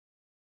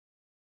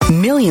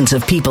Millions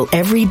of people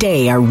every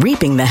day are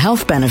reaping the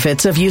health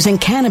benefits of using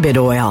cannabis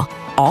oil,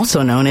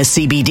 also known as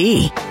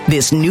CBD.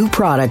 This new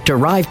product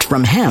derived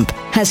from hemp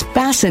has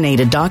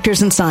fascinated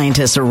doctors and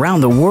scientists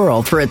around the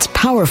world for its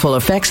powerful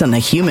effects on the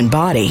human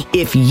body.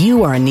 If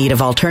you are in need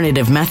of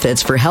alternative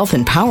methods for health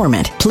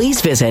empowerment, please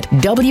visit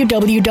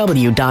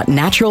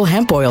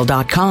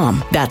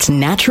www.naturalhempoil.com. That's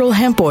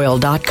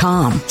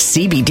naturalhempoil.com.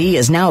 CBD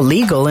is now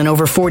legal in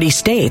over 40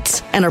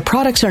 states, and our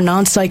products are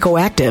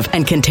non-psychoactive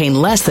and contain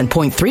less than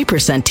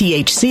 0.3%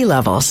 THC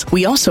levels.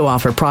 We also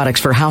offer products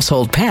for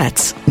household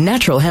pets.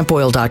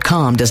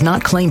 Naturalhempoil.com does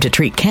not claim to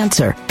treat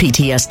cancer,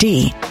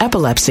 PTSD,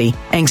 epilepsy,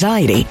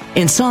 anxiety,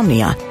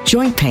 insomnia,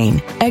 joint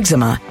pain,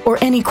 eczema, or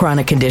any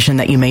chronic condition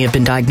that you may have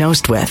been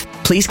diagnosed with.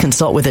 Please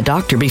consult with a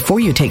doctor before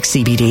you take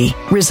CBD.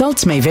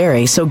 Results may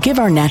vary, so give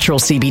our natural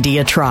CBD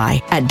a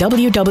try at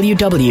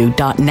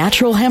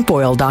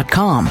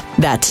www.naturalhempoil.com.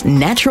 That's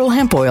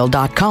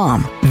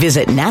naturalhempoil.com.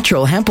 Visit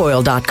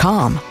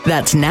naturalhempoil.com.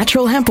 That's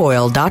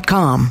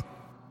naturalhempoil.com.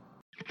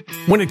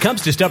 When it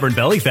comes to stubborn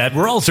belly fat,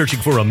 we're all searching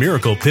for a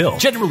miracle pill.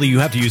 Generally, you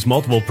have to use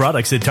multiple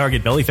products that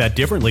target belly fat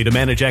differently to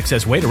manage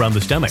excess weight around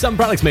the stomach. Some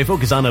products may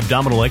focus on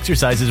abdominal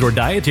exercises or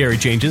dietary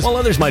changes, while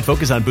others might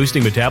focus on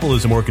boosting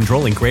metabolism or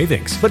controlling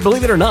cravings. But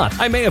believe it or not,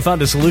 I may have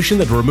found a solution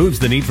that removes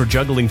the need for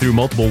juggling through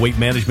multiple weight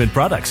management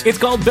products. It's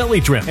called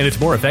Belly Trim, and it's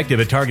more effective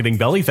at targeting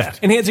belly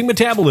fat, enhancing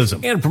metabolism,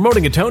 and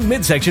promoting a toned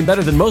midsection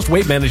better than most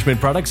weight management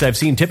products I've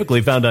seen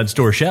typically found on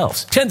store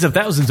shelves. Tens of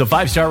thousands of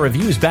 5-star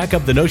reviews back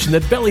up the notion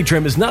that Belly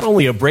Trim is not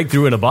only a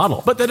breakthrough in a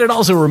bottle, but that it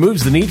also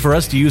removes the need for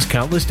us to use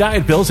countless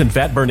diet pills and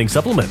fat-burning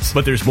supplements.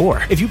 But there's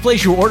more. If you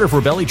place your order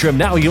for Belly Trim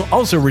now, you'll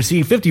also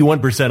receive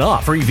 51%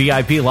 off, free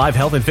VIP live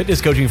health and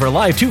fitness coaching for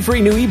life, 2 free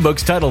new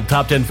ebooks titled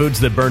Top 10 Foods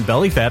That Burn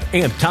Belly Fat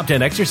and Top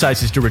 10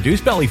 Exercises to Reduce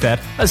Belly Fat,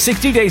 a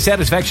 60-day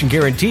satisfaction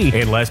guarantee,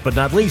 and last but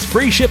not least,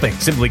 free shipping.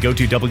 Simply go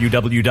to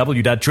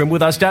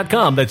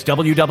www.trimwithus.com. That's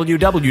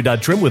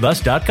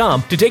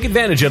www.trimwithus.com to take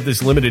advantage of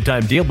this limited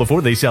time deal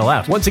before they sell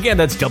out. Once again,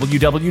 that's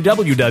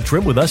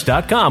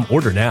www.trimwithus.com.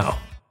 Order now.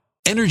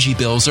 Energy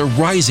bills are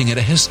rising at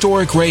a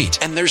historic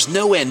rate, and there's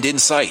no end in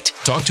sight.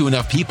 Talk to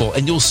enough people,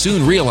 and you'll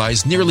soon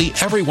realize nearly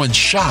everyone's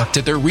shocked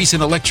at their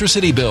recent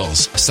electricity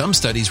bills. Some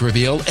studies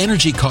reveal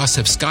energy costs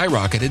have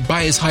skyrocketed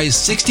by as high as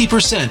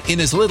 60%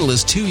 in as little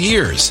as 2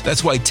 years.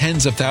 That's why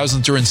tens of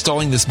thousands are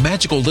installing this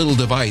magical little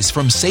device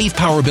from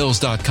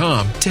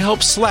SavePowerBills.com to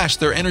help slash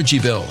their energy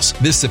bills.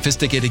 This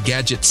sophisticated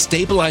gadget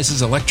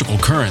stabilizes electrical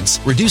currents,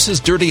 reduces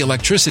dirty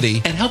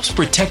electricity, and helps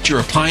protect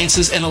your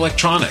appliances and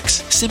electronics.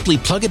 Simply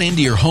plug it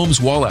into your home's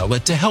wall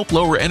outlet to help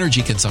lower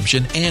energy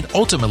consumption and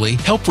ultimately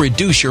help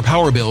reduce your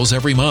power bills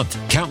every month.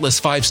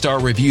 Countless 5-star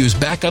reviews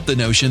back up the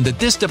notion that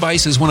this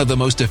device is one of the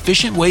most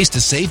efficient ways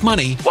to save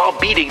money while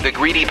beating the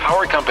greedy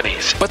power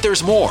companies. But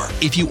there's more.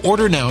 If you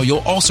order now, you'll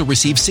also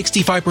receive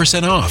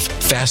 65% off,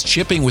 fast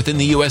shipping within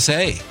the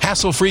USA,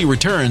 hassle-free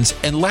returns,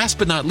 and last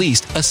but not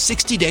least, a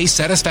 60-day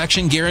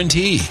satisfaction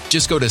guarantee.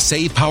 Just go to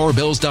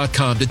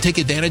SavePowerBills.com to take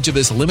advantage of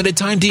this limited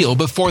time deal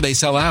before they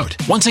sell out.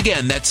 Once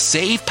again, that's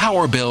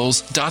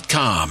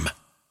SavePowerBills.com.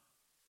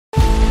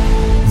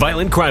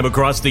 Violent crime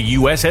across the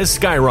U.S. has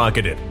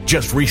skyrocketed.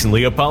 Just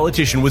recently, a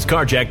politician was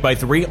carjacked by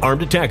 3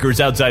 armed attackers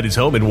outside his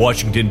home in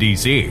Washington,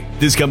 D.C.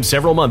 This comes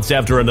several months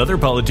after another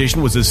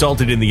politician was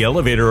assaulted in the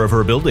elevator of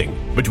her building.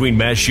 Between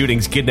mass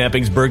shootings,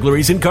 kidnappings,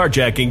 burglaries, and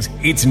carjackings,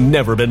 it's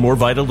never been more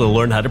vital to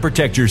learn how to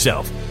protect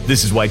yourself.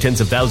 This is why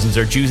tens of thousands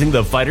are choosing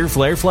the Fighter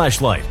Flare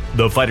flashlight.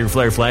 The Fighter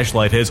Flare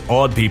flashlight has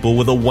awed people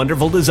with a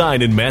wonderful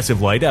design and massive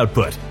light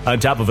output. On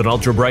top of an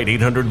ultra-bright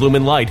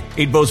 800-lumen light,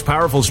 it boasts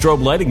powerful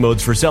strobe lighting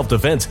modes for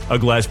self-defense, a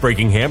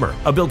glass-breaking hammer,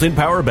 a built-in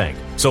power bank,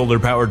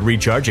 solar-powered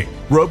recharging,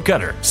 rope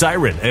cutter,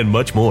 siren, and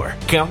much more.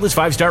 Countless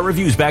 5-star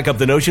reviews back up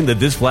the notion that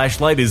this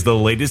flashlight is the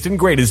latest and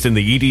greatest in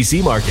the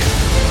EDC market.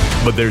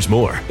 But there's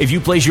more. If you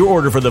place your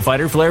order for the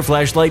Fighter Flare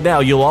flashlight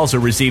now, you'll also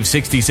receive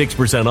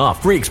 66%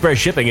 off, free express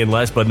shipping, and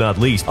last but not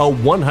least, a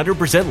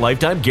 100%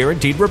 lifetime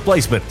guaranteed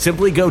replacement.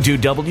 Simply go to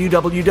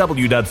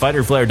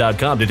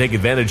www.fighterflare.com to take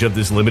advantage of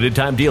this limited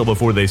time deal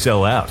before they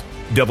sell out.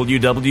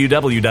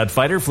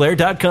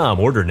 www.fighterflare.com.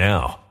 Order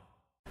now.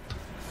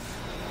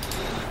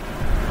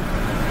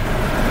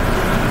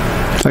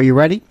 Are you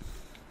ready?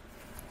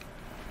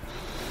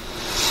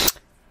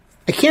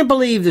 I can't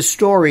believe the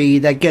story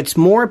that gets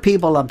more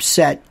people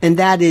upset, and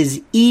that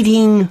is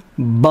eating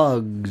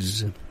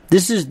bugs.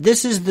 This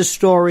is the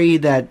story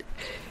that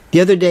the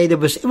other day it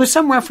was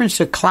some reference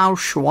to Klaus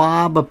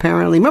Schwab,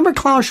 apparently. Remember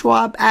Klaus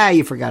Schwab?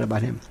 You forgot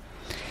about him.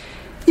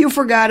 You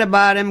forgot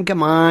about him.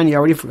 Come on, you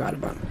already forgot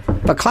about him.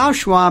 But Klaus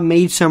Schwab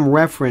made some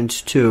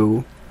reference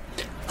to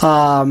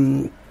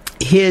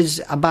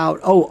his about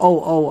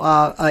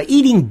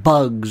eating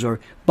bugs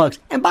or bugs.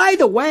 And by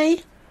the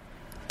way,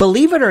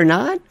 believe it or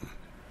not,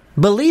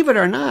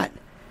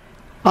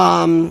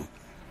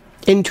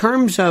 in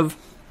terms of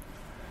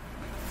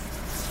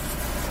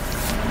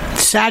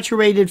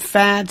saturated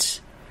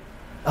fats,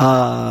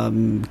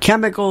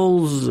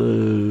 chemicals,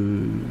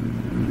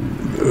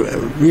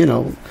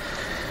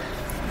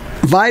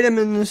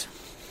 vitamins,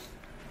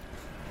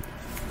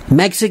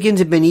 Mexicans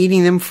have been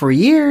eating them for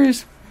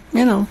years.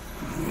 You know,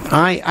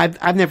 I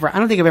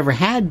don't think I've ever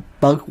had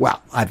bug.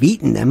 Well, I've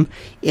eaten them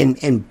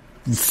in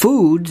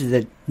foods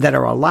that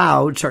are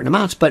allowed certain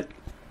amounts, but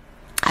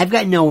I've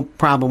got no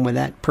problem with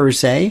that per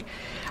se.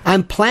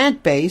 I'm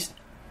plant-based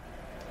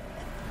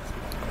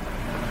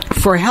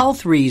for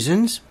health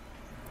reasons,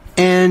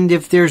 and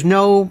if there's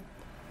no,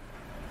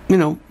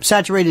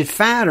 saturated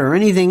fat or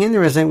anything in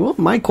there, I say, well, it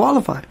might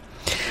qualify.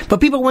 But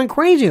people went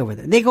crazy over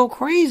that. They go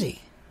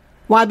crazy.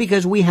 Why?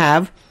 Because we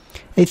have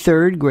a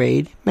third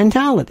grade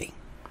mentality.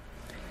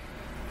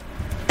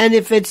 And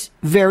if it's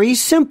very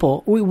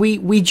simple,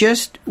 we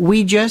just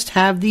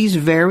have these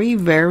very,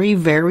 very,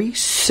 very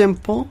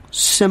simple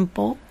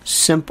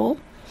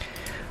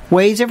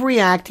ways of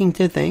reacting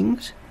to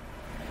things.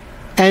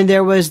 And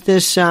there was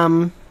this,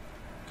 there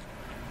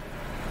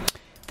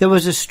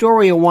was a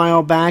story a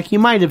while back. You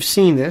might have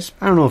seen this.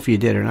 I don't know if you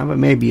did or not, but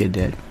maybe you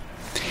did.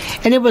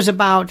 And it was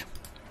about,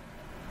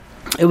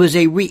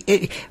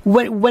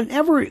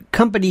 whenever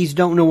companies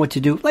don't know what to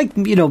do, like,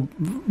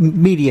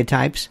 media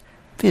types,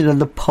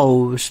 the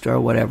Post or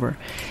whatever,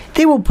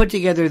 they will put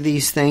together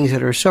these things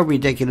that are so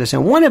ridiculous.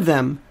 And one of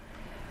them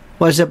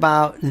was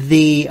about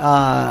the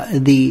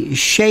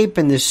shape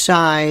and the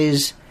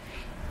size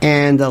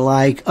and the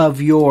like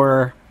of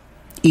your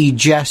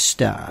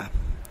egesta,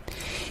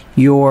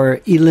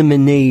 your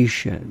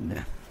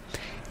elimination.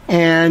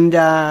 And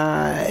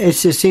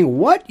it's this thing,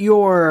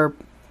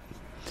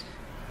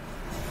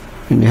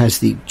 and it has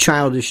the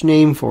childish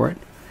name for it,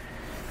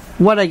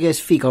 what I guess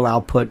fecal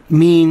output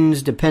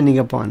means depending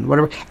upon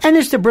whatever. And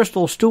it's the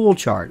Bristol stool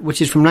chart,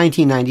 which is from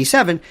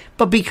 1997,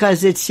 but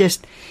because it's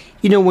just,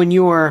 when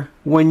you're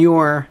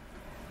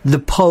the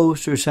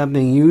Post or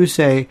something, you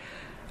say,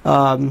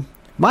 my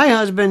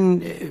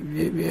husband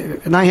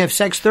and I have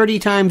sex 30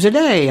 times a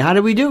day. How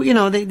do we do?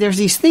 There's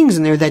these things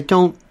in there that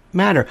don't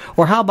matter.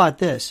 Or how about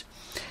this?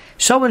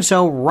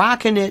 So-and-so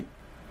rocking it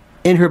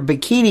in her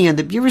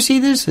bikini. You ever see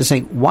this? It's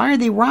like, why are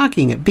they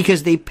rocking it?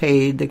 Because they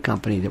paid the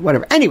company,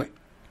 whatever. Anyway,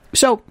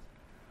 so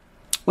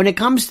when it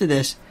comes to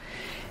this,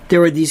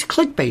 there are these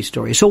clickbait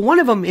stories. So one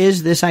of them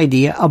is this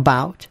idea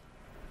about,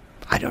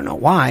 I don't know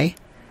why,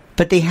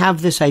 but they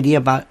have this idea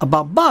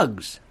about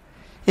bugs.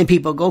 And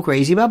people go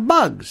crazy about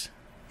bugs.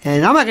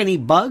 And I'm not going to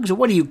eat bugs.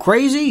 What are you,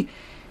 crazy?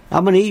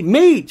 I'm going to eat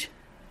meat.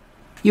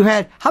 You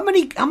had, how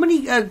many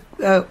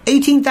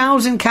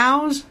 18,000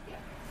 cows?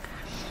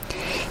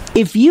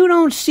 If you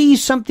don't see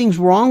something's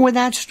wrong with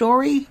that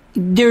story,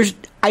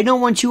 I don't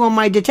want you on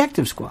my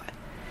detective squad.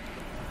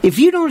 If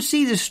you don't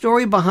see the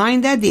story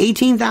behind that, the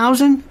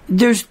 18,000,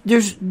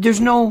 there's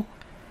no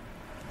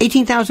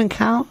 18,000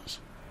 cows.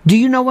 Do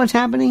you know what's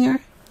happening here?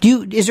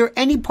 Is there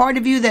any part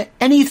of you that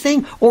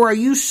anything, or are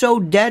you so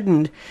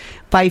deadened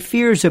by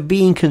fears of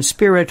being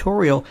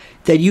conspiratorial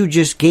that you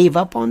just gave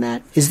up on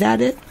that? Is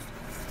that it?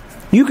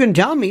 You can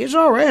tell me, it's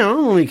all right, I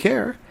don't really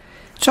care.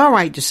 It's all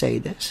right to say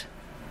this.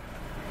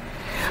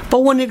 But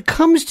when it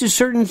comes to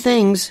certain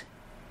things,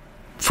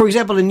 for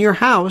example, in your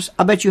house,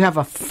 I bet you have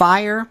a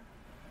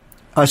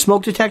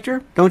smoke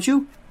detector, don't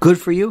you? Good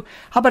for you.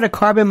 How about a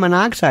carbon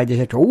monoxide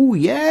detector? Oh,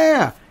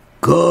 yeah.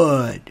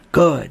 Good.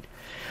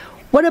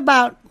 What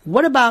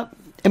about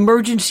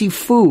emergency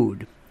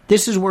food?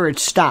 This is where it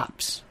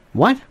stops.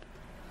 What?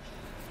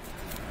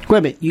 Wait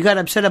a minute. You got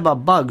upset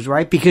about bugs,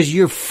 right? Because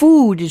your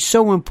food is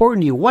so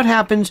important to you. What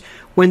happens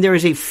when there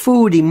is a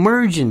food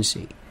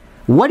emergency?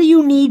 What do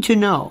you need to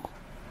know?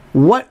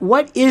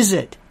 What is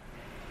it?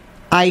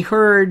 I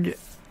heard,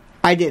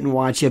 I didn't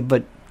watch it,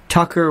 but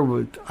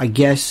Tucker, I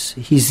guess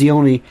he's the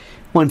only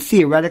one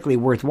theoretically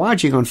worth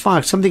watching on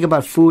Fox. Something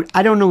about food.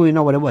 I don't really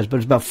know what it was, but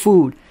it's about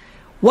food.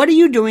 What are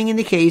you doing in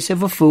the case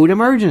of a food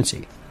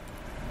emergency?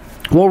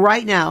 Well,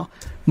 right now,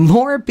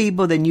 more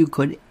people than you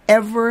could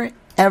ever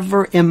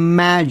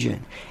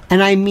imagine,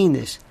 and I mean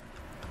this,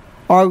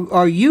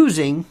 are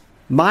using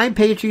My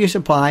Patriot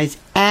Supplies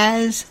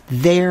as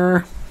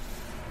their,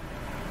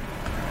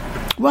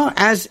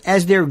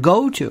 as their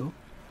go-to.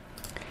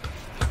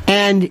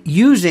 And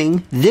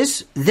using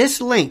this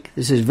link,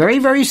 this is very,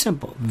 very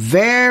simple,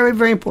 very,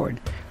 very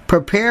important,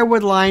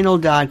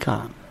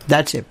 preparewithlionel.com.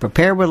 That's it,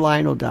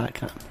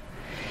 preparewithlionel.com.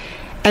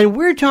 And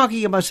we're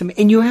talking about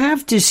and you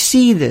have to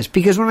see this,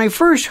 because when I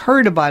first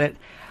heard about it,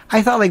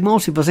 I thought, like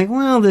most people,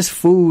 this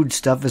food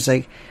stuff is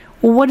like,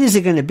 well, what is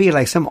it going to be?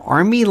 Like some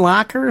army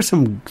locker,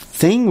 some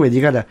thing where you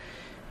got to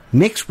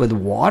mix with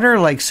water?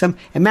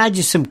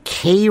 Imagine some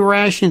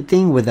K-ration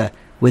thing with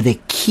a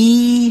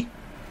key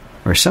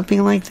or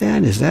something like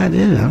that. Is that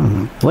it? I don't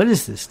know. What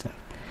is this stuff?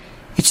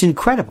 It's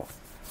incredible.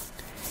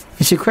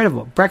 It's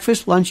incredible.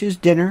 Breakfast, lunches,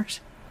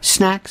 dinners,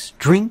 snacks,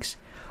 drinks.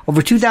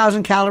 Over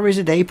 2,000 calories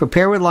a day.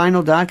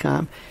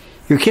 Preparewithlionel.com.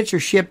 Your kits are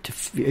shipped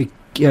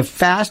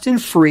fast and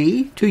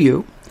free to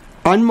you.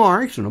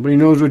 Unmarked, so nobody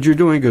knows what you're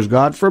doing, because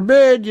God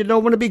forbid you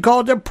don't want to be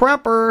called a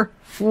prepper.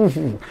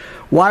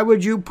 Why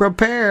would you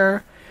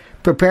prepare?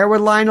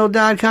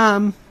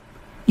 Preparewithlionel.com.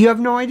 You have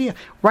no idea.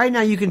 Right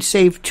now you can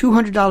save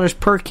 $200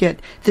 per kit.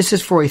 This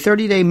is for a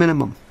 30-day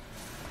minimum.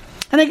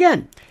 And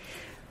again,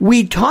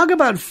 We talk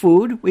about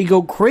food. We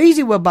go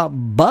crazy about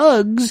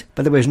bugs,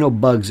 but there was no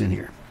bugs in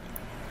here.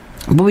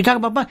 But we talk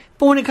about bugs.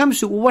 But when it comes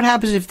to what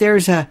happens if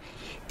there's a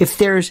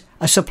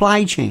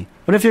supply chain?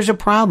 What if there's a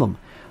problem?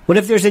 What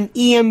if there's an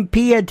EMP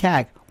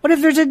attack? What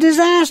if there's a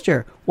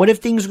disaster? What if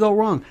things go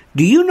wrong?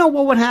 Do you know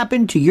what would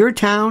happen to your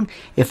town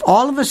if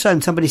all of a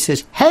sudden somebody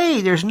says,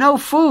 hey, there's no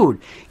food?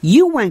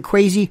 You went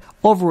crazy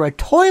over a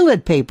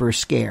toilet paper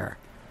scare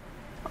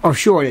or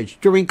shortage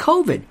during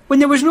COVID when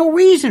there was no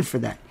reason for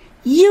that.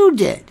 You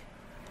did.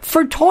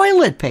 For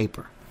toilet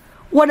paper.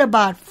 What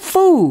about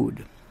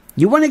food?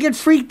 You want to get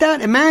freaked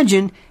out?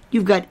 Imagine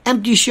you've got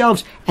empty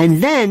shelves,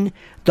 and then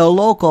the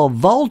local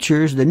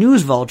vultures, the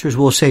news vultures,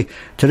 will say,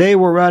 today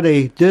we're at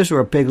a this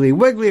or a Piggly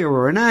Wiggly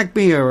or an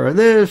Acme or a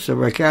this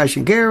or a Cash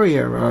and Carry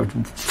or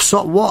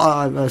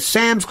a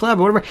Sam's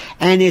Club or whatever,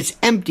 and it's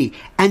empty.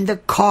 And the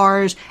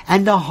cars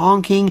and the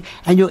honking,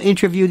 and you'll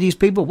interview these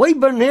people. We've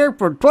been here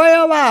for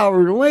 12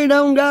 hours. We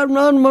don't got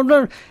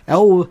none.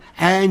 Oh,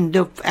 and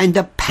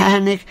the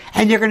panic,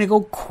 and they're going to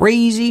go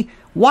crazy.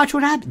 Watch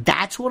what happens.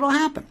 That's what will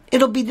happen.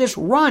 It'll be this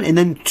run, and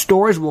then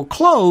stores will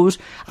close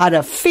out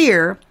of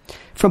fear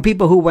from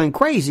people who went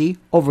crazy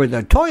over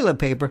the toilet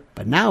paper,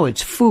 but now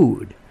it's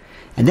food.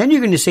 And then you're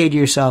going to say to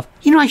yourself,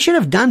 I should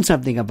have done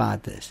something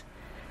about this.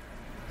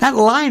 That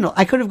Lionel,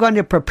 I could have gone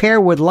to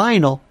Prepare with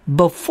Lionel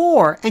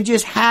before and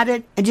just had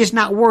it and just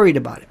not worried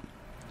about it.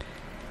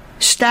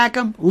 Stack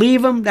them,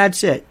 leave them,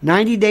 that's it.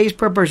 90 days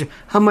per person.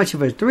 How much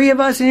of us? 3 of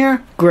us in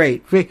here?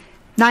 Great.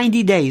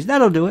 90 days,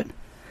 that'll do it.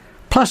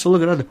 Plus,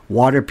 look at other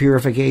water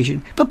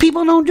purification. But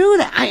people don't do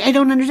that. I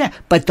don't understand.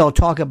 But they'll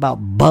talk about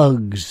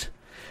bugs.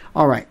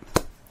 All right.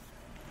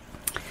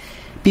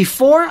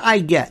 Before I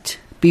get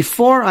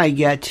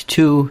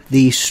to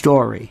the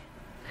story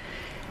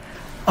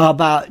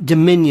about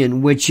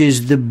Dominion, which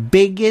is the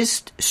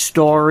biggest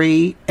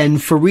story,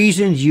 and for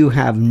reasons you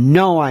have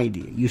no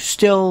idea, you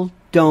still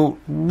don't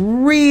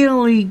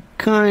really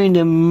kind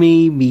of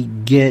maybe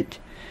get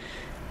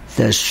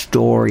the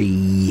story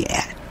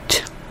yet.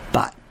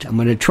 But I'm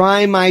going to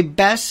try my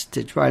best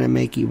to try to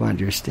make you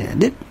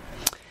understand it.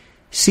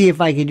 See if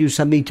I can do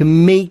something to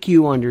make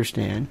you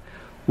understand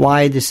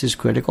why this is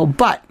critical.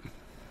 But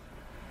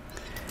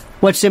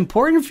what's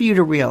important for you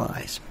to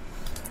realize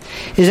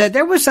is that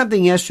there was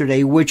something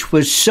yesterday which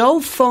was so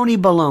phony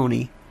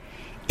baloney,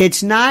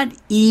 it's not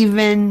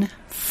even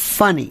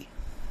funny.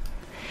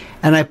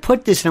 And I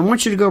put this, and I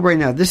want you to go right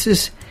now. This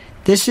is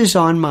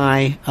on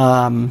my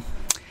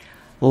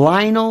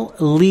Lionel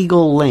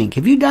Legal link.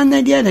 Have you done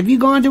that yet? Have you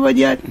gone to it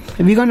yet?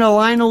 Have you gone to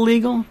Lionel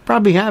Legal?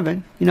 Probably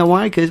haven't. You know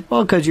why?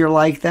 Because you're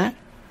like that.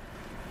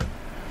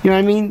 You know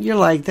what I mean? You're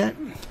like that.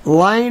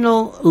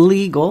 Lionel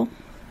Legal.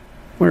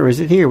 Where is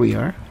it? Here we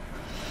are.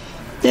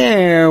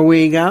 There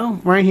we go.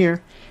 Right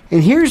here.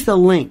 And here's the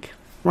link.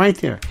 Right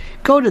there.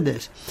 Go to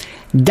this.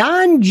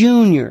 Don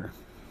Jr.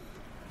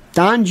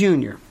 I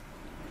don't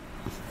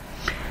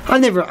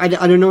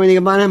know anything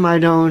about him. I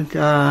don't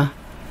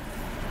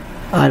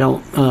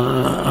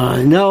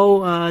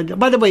know.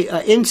 By the way,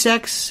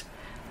 insects,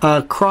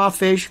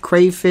 crawfish,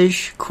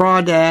 crayfish,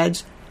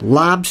 crawdads,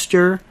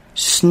 lobster,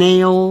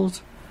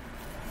 snails,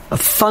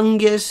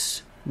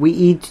 fungus. We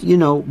eat,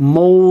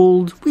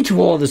 mold. We do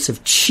all this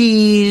of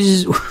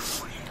cheese.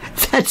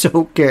 That's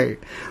okay,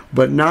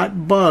 but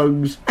not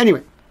bugs.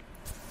 Anyway,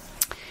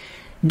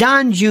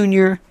 Don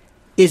Jr.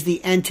 is the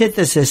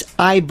antithesis,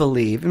 I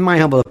believe, in my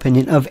humble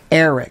opinion, of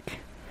Eric.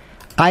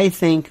 I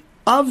think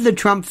of the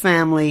Trump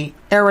family,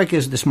 Eric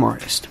is the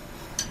smartest.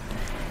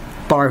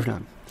 Bar of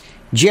none.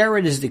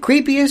 Jared is the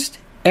creepiest.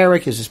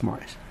 Eric is the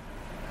smartest.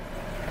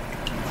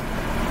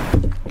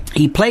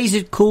 He plays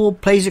it cool,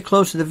 plays it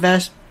close to the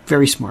vest.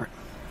 Very smart.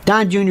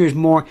 Don Jr. is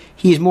more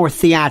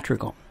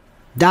theatrical.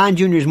 Don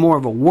Jr. is more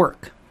of a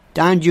work.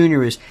 Don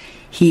Jr. is,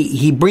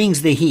 he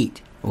brings the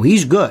heat. Oh,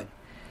 he's good.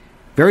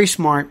 Very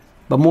smart,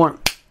 but more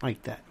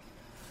like that.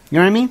 You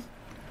know what I mean?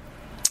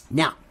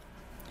 Now,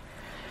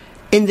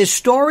 in the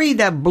story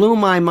that blew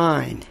my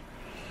mind,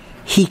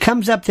 he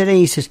comes up today and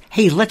he says,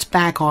 hey, let's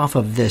back off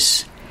of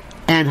this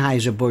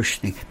Anheuser-Busch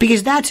thing.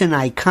 Because that's an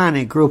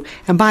iconic group.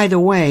 And by the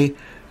way,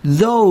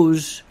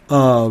 those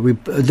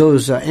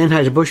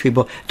Anheuser-Busch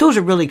people, those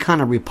are really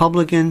kind of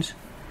Republicans.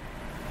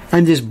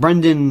 And this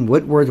Brendan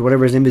Whitworth,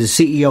 whatever his name is,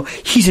 the CEO,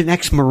 he's an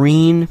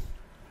ex-Marine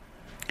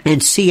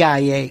and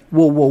CIA.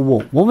 Whoa.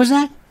 What was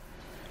that?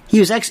 He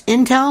was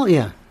ex-Intel?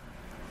 Yeah.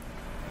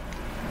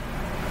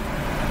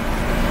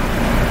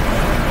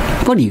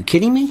 What, are you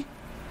kidding me?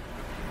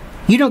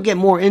 You don't get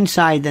more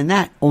inside than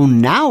that. Oh,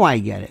 now I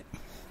get it.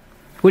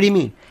 What do you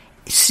mean?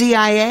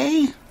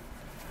 CIA?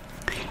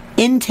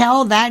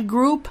 Intel, that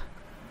group?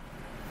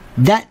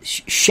 That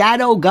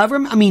shadow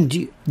government? I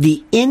mean,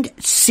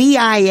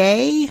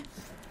 CIA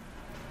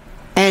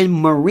and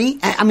Marine?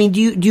 I mean,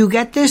 do you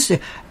get this?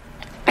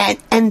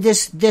 And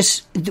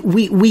this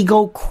we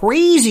go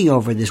crazy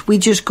over this. We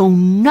just go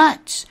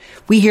nuts.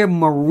 We hear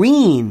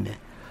Marine.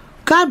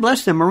 God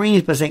bless the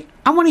Marines, but say,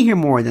 I want to hear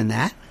more than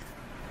that.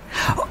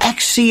 Oh,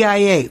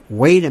 ex-CIA.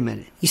 Wait a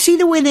minute. You see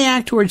the way they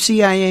act towards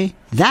CIA?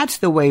 That's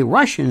the way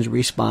Russians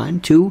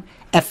respond to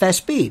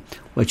FSB,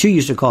 what you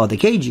used to call the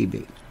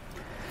KGB.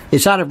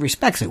 It's out of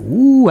respect. Say,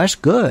 ooh, that's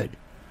good.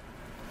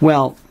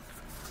 Well,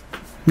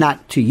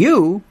 not to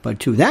you, but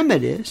to them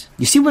it is.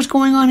 You see what's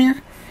going on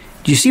here?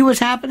 Do you see what's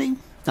happening?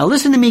 Now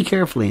listen to me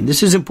carefully, and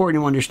this is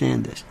important to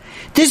understand this.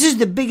 This is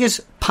the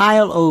biggest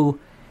pile of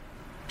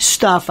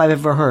stuff I've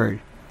ever heard.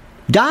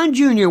 Don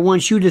Jr.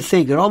 wants you to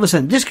think that all of a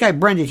sudden, this guy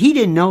Brendan, he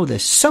didn't know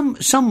this.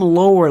 Some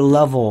lower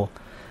level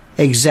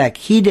exec,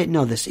 he didn't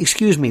know this.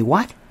 Excuse me,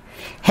 what?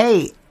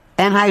 Hey,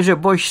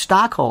 Anheuser-Busch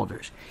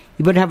stockholders,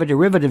 you better have a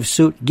derivative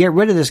suit. Get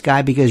rid of this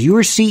guy because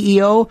your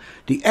CEO,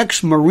 the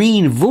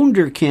ex-Marine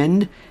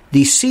Wunderkind,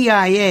 the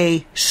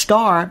CIA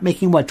star,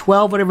 making what,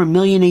 12 whatever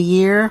million a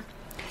year?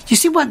 You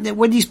see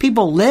where these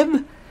people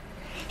live?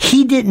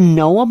 He didn't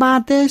know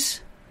about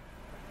this?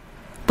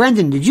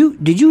 Brendan, did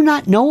you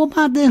not know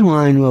about this? Well,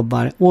 I knew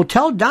about it. Well,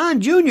 tell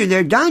Don Jr.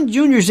 there. Don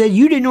Jr. said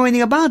you didn't know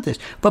anything about this.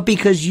 But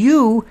because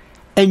you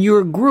and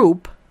your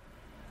group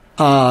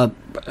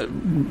donate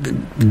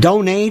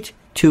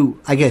to,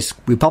 I guess,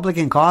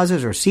 Republican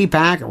causes or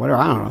CPAC or whatever,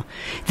 I don't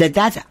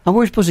know,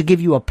 we're supposed to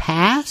give you a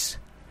pass?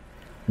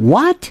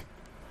 What?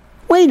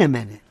 Wait a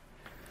minute.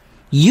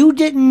 You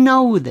didn't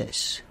know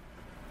this.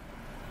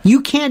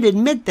 You can't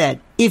admit that.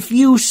 If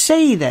you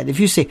say,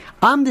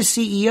 I'm the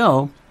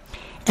CEO,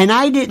 and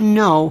I didn't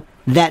know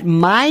that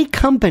my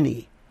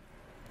company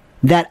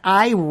that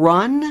I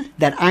run,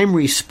 that I'm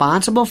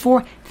responsible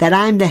for, that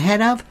I'm the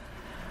head of,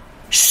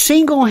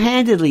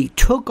 single-handedly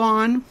took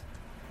on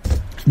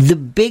the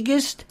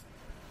biggest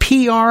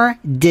PR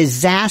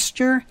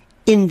disaster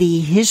in the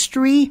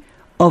history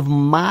of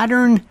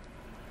modern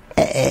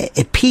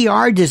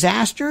PR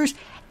disasters,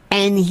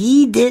 and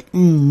he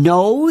didn't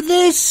know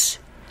this?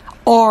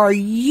 Are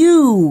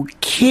you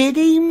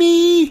kidding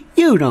me?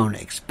 You don't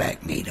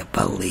expect me to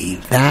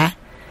believe that.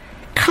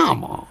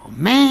 Come on,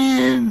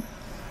 man.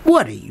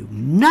 What are you,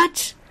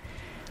 nuts?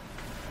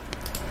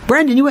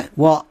 Brendan,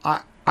 what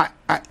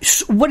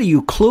are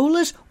you,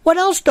 clueless? What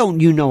else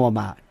don't you know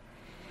about?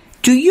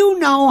 Do you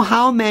know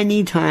how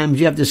many times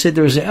you have to sit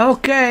there and say,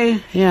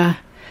 okay, yeah,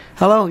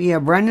 hello, yeah,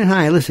 Brendan,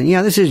 hi, listen,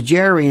 yeah, this is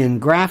Jerry in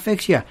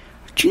graphics, yeah.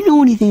 Do you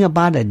know anything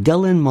about a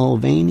Dylan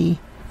Mulvaney?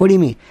 What do you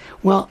mean?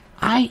 Well,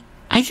 I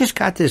just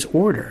got this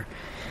order.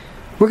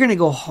 We're going to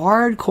go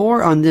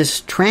hardcore on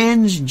this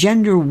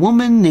transgender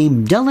woman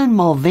named Dylan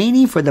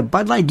Mulvaney for the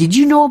Bud Light. Did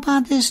you know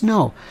about this?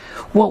 No.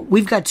 Well,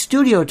 we've got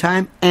studio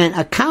time, and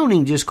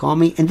accounting just called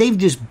me, and they've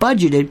just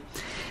budgeted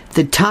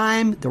the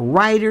time, the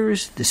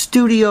writers, the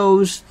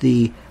studios,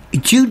 do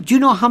you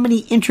know how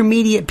many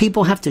intermediate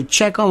people have to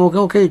check on?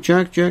 Okay,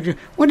 check.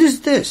 What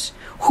is this?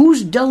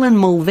 Who's Dylan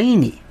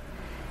Mulvaney?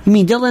 You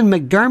mean Dylan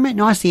McDermott?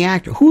 No, that's the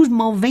actor. Who's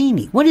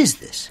Mulvaney? What is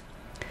this?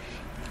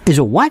 Is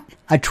a what?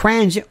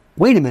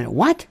 Wait a minute,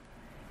 what?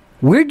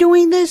 We're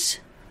doing this?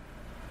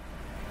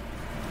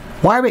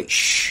 Why?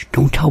 Shh,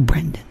 don't tell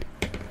Brendan.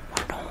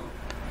 No.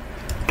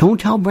 Don't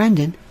tell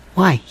Brendan.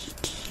 Why?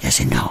 He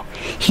doesn't know.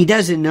 He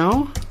doesn't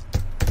know?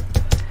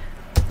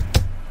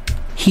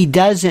 He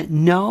doesn't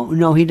know?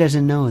 No, he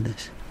doesn't know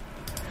this.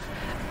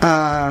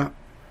 Are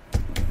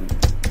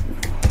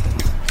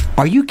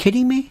you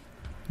kidding me?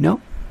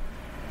 No.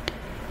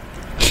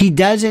 He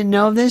doesn't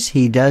know this?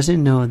 He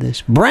doesn't know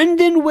this.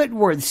 Brendan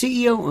Whitworth,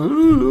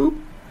 CEO,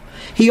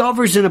 he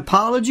offers an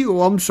apology.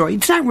 Oh, I'm sorry.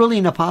 It's not really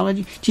an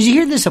apology. Did you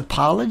hear this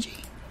apology?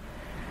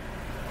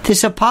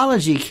 This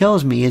apology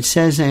kills me. It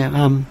says,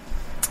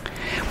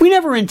 we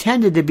never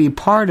intended to be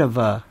part of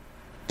a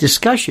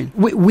discussion.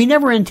 We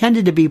never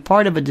intended to be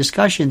part of a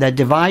discussion that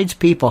divides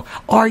people.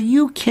 Are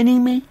you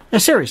kidding me? Now,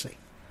 seriously.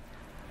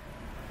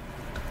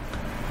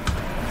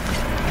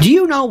 Do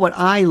you know what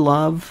I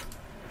love?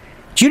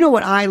 Do you know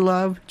what I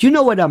love? Do you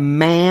know what a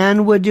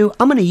man would do?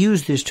 I'm going to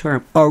use this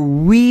term. A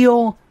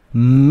real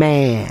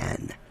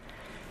man.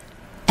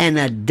 An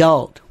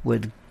adult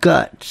with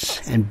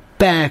guts and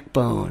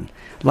backbone.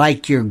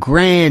 Like your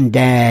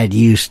granddad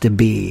used to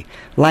be.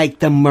 Like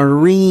the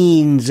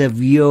Marines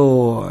of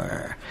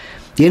yore.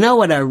 Do you know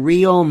what a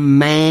real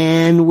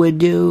man would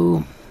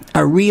do?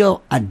 A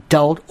real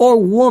adult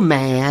or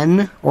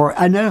woman or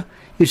another.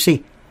 You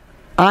see,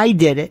 I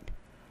did it.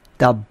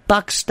 The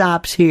buck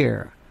stops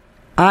here.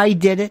 I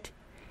did it.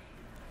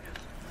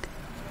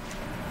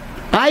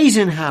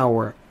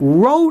 Eisenhower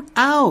wrote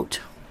out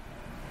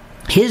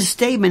his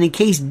statement in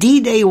case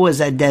D-Day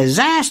was a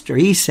disaster.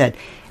 He said,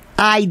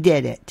 I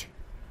did it.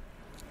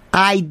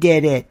 I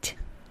did it.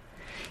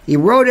 He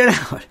wrote it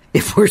out.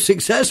 If we're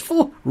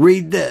successful,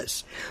 read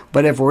this.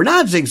 But if we're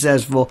not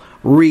successful,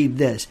 read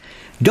this.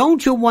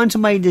 Don't you want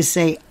somebody to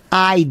say,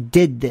 I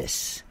did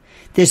this.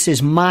 This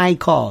is my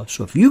call.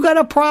 So if you got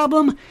a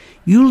problem,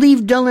 you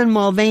leave Dylan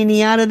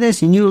Mulvaney out of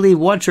this, and you leave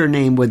what's her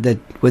name with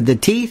the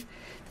teeth.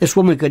 This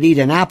woman could eat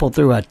an apple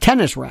through a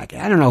tennis racket.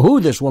 I don't know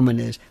who this woman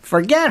is.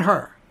 Forget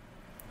her.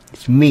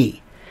 It's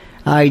me.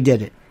 I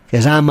did it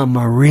because I'm a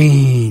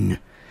Marine,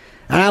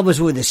 and I was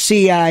with the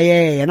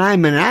CIA, and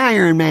I'm an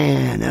Iron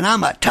Man, and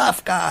I'm a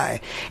tough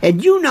guy.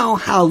 And you know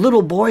how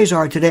little boys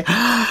are today.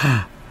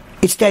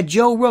 It's that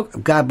Joe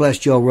Rogan. God bless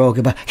Joe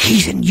Rogan, but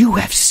he's in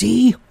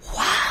UFC.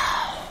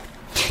 Wow.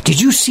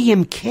 Did you see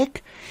him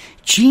kick?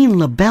 Gene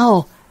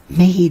LaBelle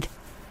made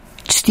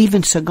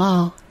Steven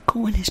Seagal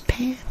go in his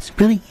pants.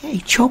 Really? Yeah, he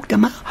choked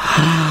him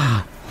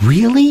out.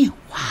 Really?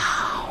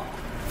 Wow.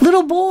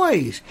 Little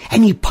boys.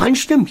 And he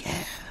punched him?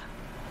 Yeah.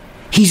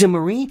 He's a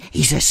Marine?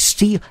 He's a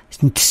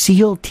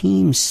SEAL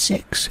Team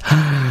 6.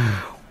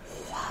 Wow.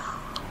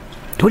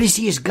 What is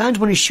he, his guns?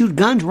 Want to shoot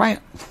guns? Right.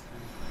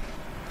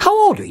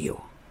 How old are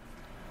you?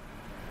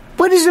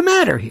 What is the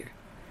matter here?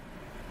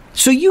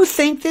 So you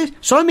think this?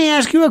 So let me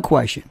ask you a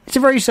question. It's a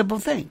very simple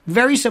thing.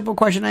 Very simple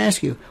question I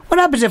ask you. What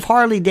happens if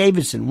Harley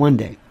Davidson one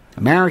day,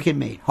 American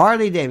made,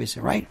 Harley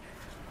Davidson, right?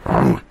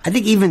 I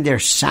think even their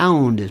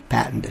sound is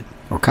patented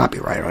or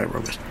copyrighted, whatever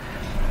it was.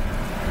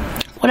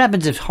 What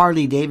happens if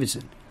Harley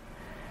Davidson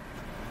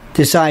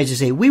decides to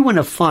say, we want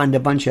to fund a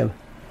bunch of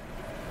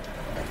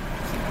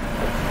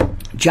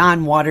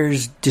John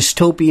Waters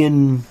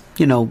dystopian,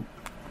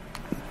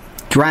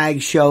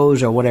 drag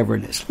shows or whatever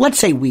it is. Let's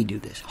say we do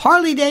this.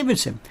 Harley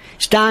Davidson.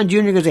 Don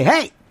Jr. goes,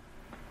 hey,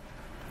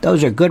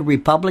 those are good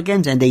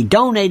Republicans and they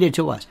donated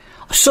to us.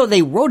 So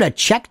they wrote a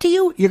check to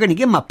you? You're going to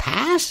give them a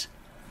pass?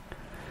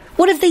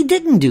 What if they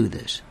didn't do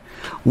this?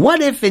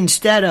 What if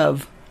instead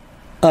of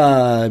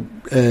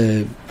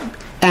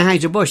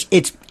Anheuser-Busch,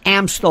 it's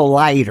Amstel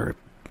Light or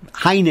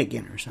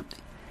Heineken or something?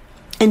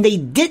 And they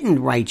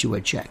didn't write you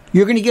a check.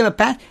 You're going to give a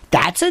pass?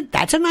 That's an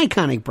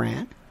iconic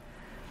brand.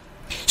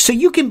 So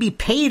you can be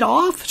paid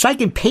off? So I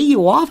can pay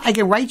you off? I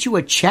can write you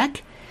a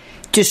check?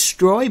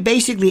 Destroy,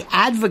 basically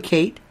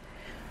advocate,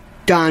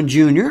 Don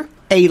Jr.,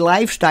 a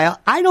lifestyle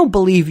I don't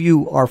believe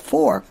you are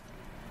for,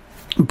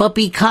 but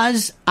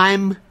because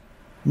I'm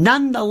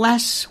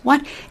nonetheless,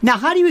 what? Now,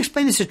 how do you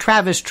explain this to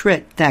Travis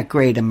Tritt, that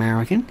great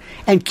American,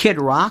 and Kid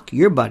Rock,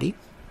 your buddy?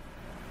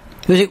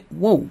 He was like,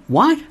 whoa,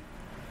 what?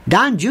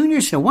 Don Jr.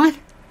 said, what?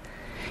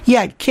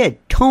 Yeah,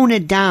 kid, tone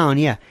it down,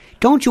 yeah.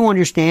 Don't you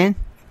understand?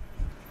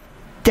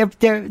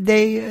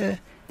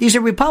 These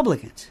are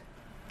Republicans.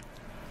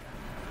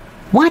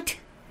 What?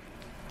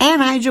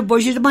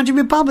 Anheuser-Busch is a bunch of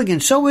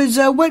Republicans. So is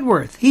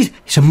Whitworth. He's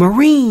a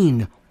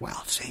Marine.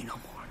 Well, say no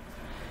more.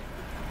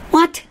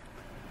 What?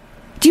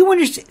 Do you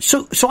understand?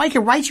 So I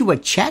can write you a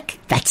check?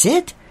 That's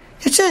it?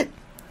 That's it.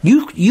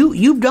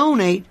 You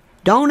donate.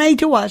 Donate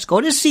to us.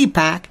 Go to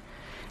CPAC.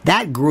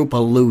 That group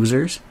of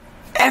losers.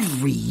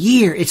 Every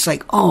year, it's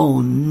like, oh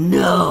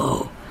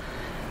no.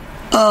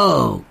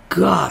 Oh,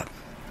 God.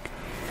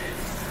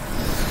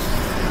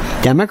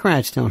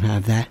 Democrats don't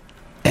have that.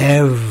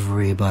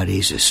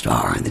 Everybody's a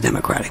star in the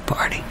Democratic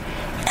Party.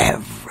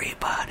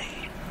 Everybody.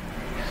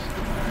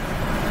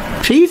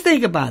 So you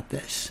think about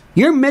this.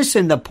 You're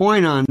missing the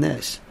point on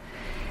this.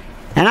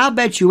 And I'll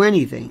bet you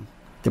anything.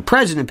 The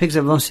president picks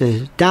up the phone and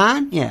says,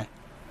 Don, yeah,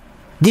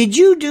 did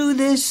you do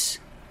this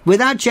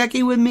without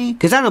checking with me?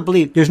 Because I don't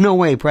believe, there's no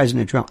way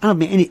President Trump, I don't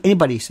believe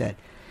anybody said,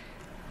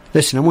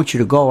 listen, I want you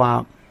to go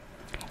out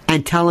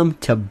and tell him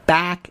to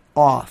back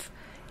off.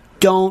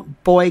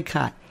 Don't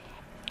boycott.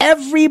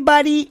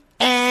 Everybody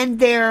and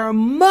their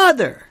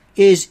mother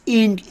is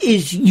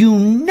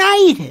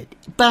united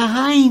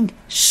behind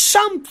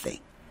something.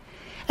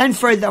 And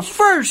for the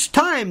first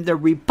time, the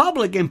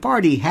Republican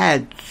Party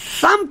had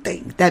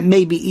something that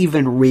maybe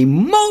even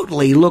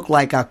remotely looked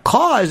like a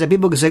cause that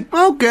people could say,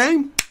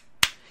 okay.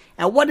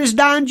 And what does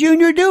Don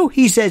Jr. do?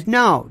 He says,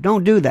 no,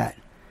 don't do that.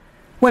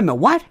 Wait a minute,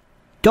 what?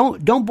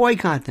 Don't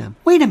boycott them.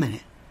 Wait a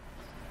minute.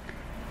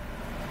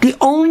 The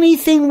only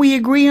thing we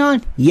agree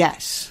on?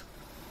 Yes.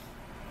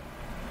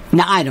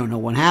 Now, I don't know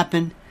what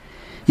happened.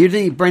 You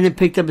think Brendan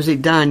picked up and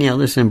said, Don, yeah,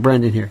 listen,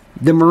 Brendan here.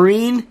 The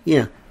Marine?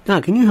 Yeah.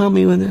 Don, can you help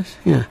me with this?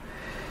 Yeah.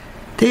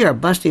 They are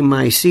busting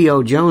my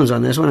C.O. Jones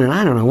on this one, and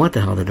I don't know what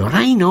the hell they're doing.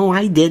 I know,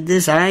 I did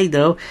this, I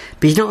know.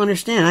 But you don't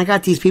understand. I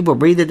got these people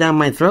breathing down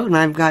my throat, and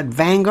I've got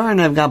Vanguard,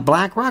 and I've got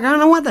BlackRock. I don't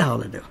know what the hell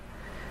to do.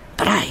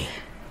 But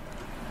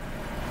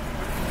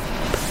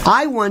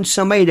I want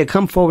somebody to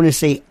come forward and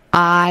say,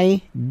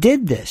 I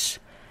did this.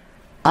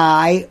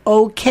 I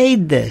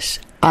okayed this.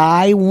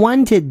 I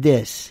wanted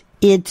this.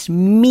 It's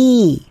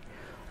me.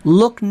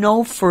 Look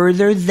no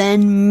further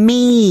than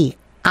me.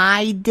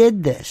 I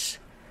did this.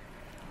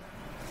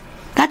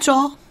 That's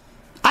all.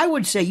 I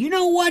would say, you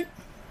know what?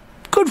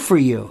 Good for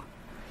you.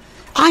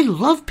 I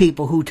love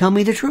people who tell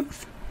me the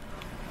truth.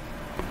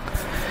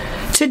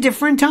 It's a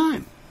different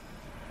time.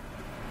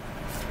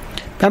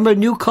 Remember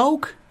New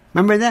Coke?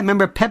 Remember that?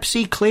 Remember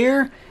Pepsi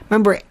Clear?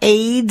 Remember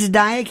AIDS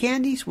diet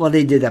candies? Well,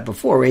 they did that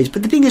before AIDS,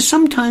 but the thing is,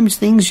 sometimes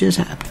things just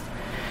happen.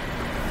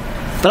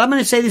 But I'm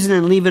going to say this and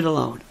then leave it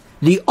alone.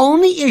 The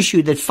only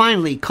issue that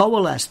finally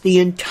coalesced the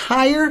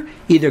entire,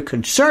 either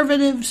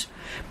conservatives,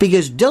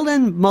 because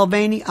Dylan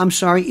Mulvaney, I'm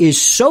sorry,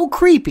 is so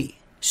creepy,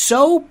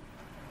 so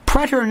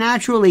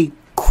preternaturally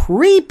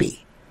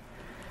creepy.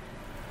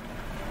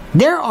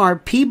 There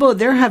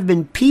have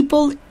been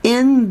people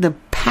in the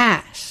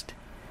past.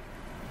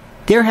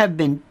 There have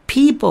been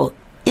people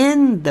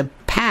in the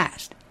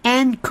past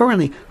and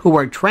currently who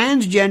are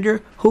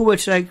transgender, who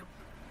it's like,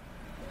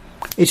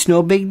 it's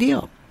no big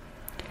deal.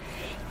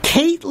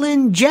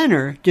 Caitlyn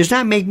Jenner does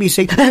not make me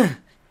say,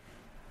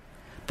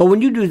 but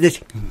when you do this,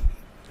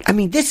 I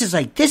mean, this is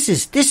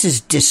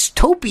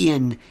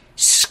dystopian,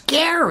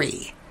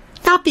 scary.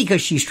 Not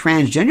because she's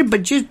transgender,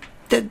 but just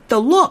the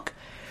look.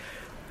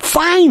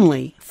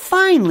 Finally,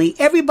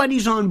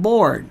 everybody's on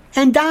board.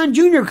 And Don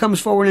Jr. comes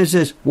forward and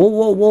says,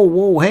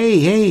 whoa,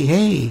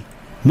 hey,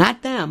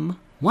 not them.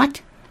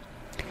 What?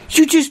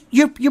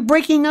 You're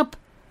breaking up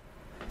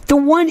the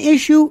one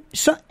issue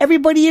so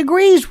everybody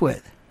agrees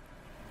with.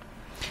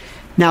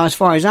 Now, as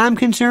far as I'm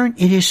concerned,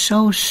 it is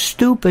so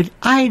stupid.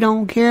 I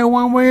don't care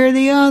one way or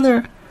the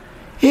other.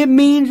 It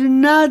means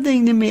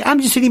nothing to me. I'm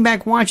just sitting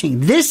back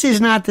watching. This is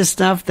not the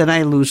stuff that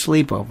I lose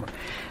sleep over.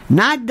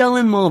 Not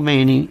Dylan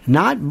Mulvaney,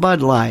 not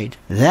Bud Light.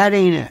 That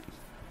ain't it.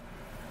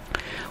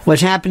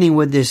 What's happening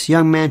with this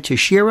young man,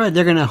 Teixeira,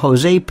 they're going to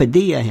Jose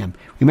Padilla him.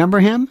 Remember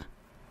him?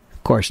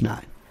 Of course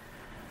not.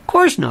 Of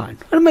course not.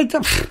 What am I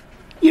talking?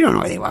 You don't know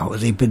anything about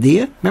Jose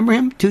Padilla. Remember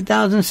him?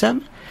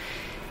 2007?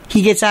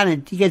 He gets out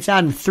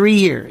in 3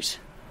 years.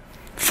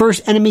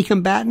 First enemy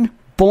combatant,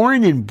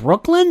 born in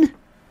Brooklyn?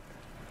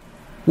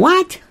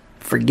 What?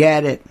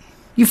 Forget it.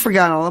 You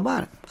forgot all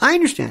about it. I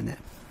understand that.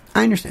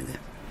 I understand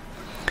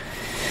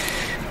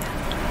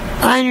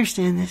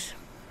this.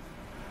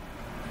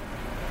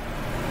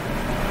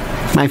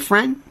 My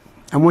friend,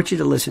 I want you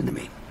to listen to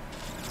me.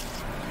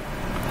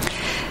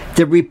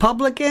 The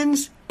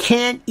Republicans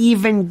can't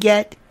even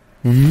get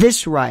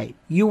this right.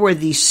 You were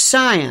the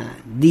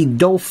scion, the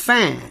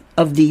dauphin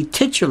of the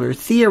titular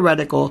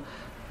theoretical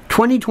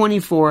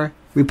 2024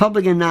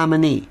 Republican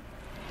nominee.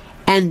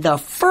 And the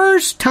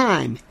first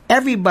time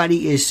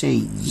everybody is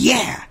saying,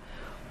 yeah,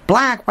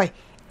 black, white,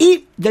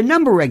 the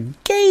number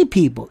of gay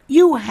people,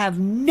 you have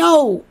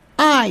no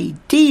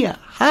idea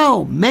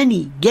how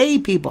many gay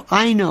people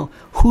I know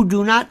who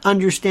do not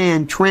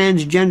understand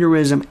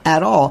transgenderism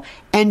at all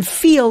and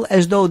feel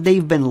as though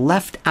they've been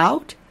left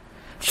out.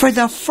 For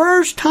the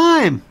first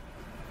time,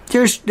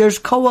 there's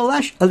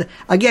coalition.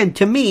 Again,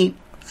 to me,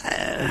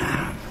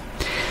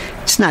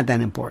 it's not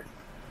that important.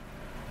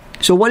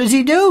 So what does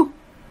he do?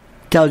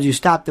 Tells you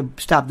stop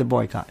the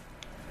boycott.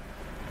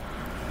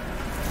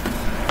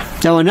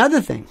 Now another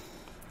thing,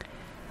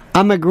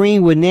 I'm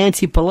agreeing with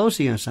Nancy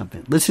Pelosi on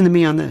something. Listen to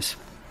me on this.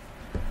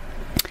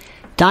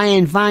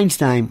 Dianne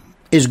Feinstein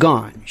is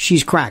gone.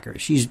 She's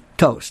crackers. She's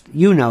toast.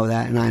 You know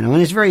that, and I know,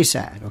 and it's very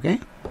sad. Okay,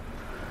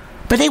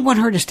 but they want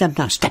her to step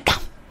down. Step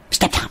down.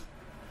 Step down.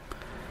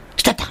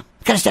 Step down.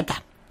 Gotta step down.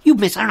 You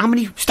miss, I don't know how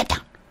many. Step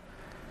down.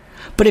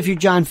 But if you're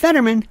John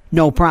Fetterman,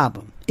 no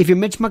problem. If you're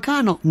Mitch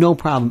McConnell, no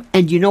problem.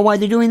 And you know why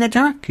they're doing that to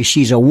her? Because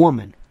she's a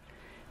woman.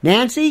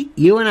 Nancy,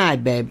 you and I,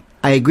 babe,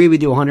 I agree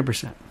with you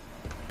 100%.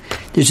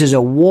 This is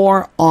a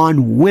war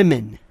on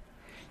women.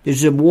 This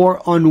is a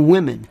war on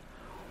women.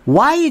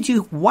 Why do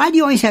you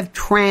always have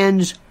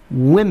trans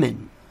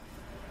women?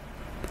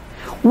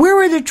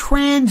 Where are the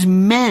trans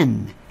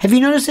men? Have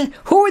you noticed that?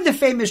 Who are the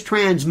famous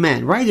trans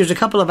men, right? There's a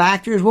couple of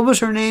actors. What was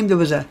her name? There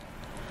was not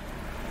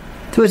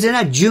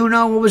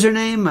Juno. What was her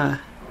name?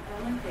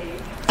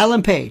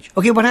 Ellen Page.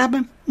 Okay, what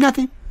happened?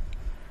 Nothing.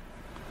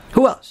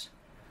 Who else?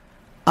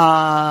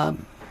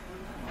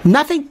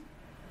 Nothing.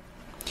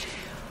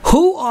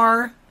 Who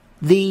are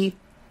the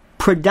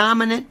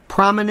prominent,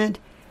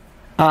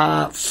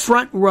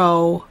 front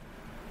row,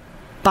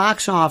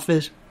 box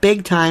office,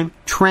 big time,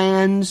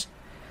 trans,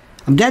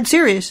 I'm dead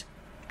serious,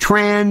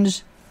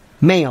 trans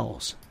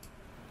males,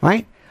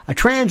 right? A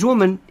trans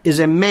woman is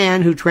a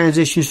man who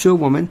transitions to a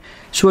woman,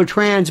 so a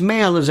trans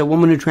male is a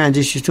woman who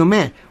transitions to a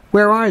man.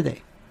 Where are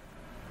they?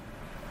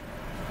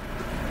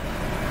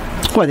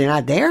 Well, they're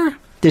not there.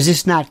 Does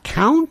this not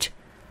count?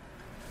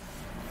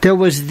 There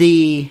was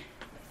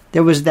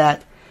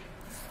that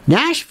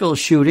Nashville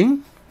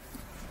shooting.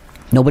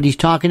 Nobody's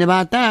talking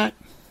about that.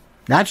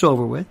 That's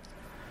over with.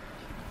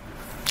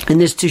 And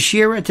this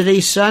Teixeira,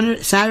 today's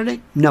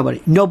Saturday,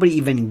 nobody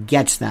even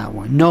gets that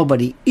one.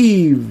 Nobody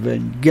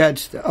even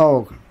gets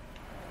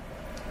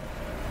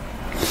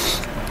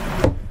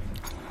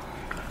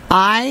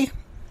I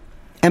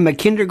am a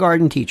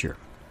kindergarten teacher.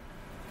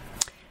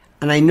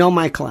 And I know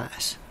my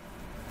class.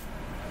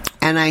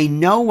 And I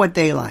know what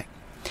they like.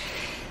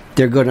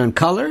 They're good on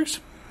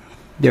colors.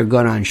 They're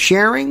good on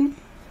sharing.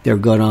 They're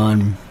good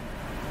on,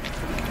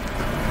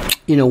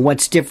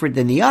 what's different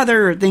than the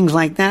other, or things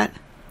like that.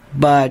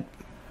 But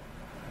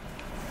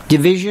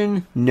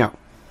division, no.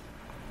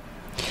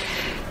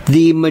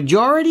 The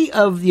majority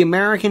of the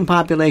American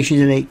population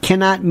today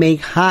cannot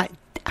make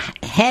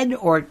head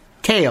or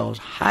tails,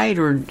 hide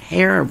or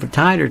hair or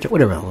tide or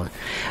whatever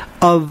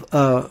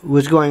of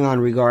what's going on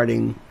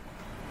regarding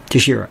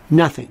Teixeira.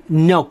 Nothing.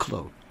 No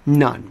clue.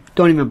 None.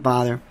 Don't even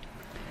bother.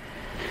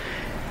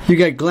 You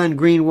got Glenn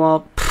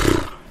Greenwald.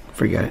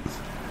 Forget it.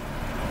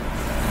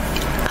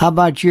 How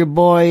about your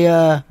boy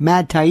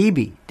Matt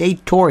Taibbi? They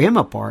tore him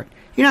apart.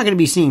 You're not going to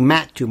be seeing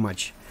Matt too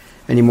much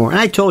anymore. And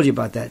I told you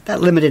about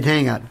that limited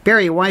hangout.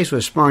 Barry Weiss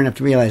was smart enough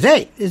to realize,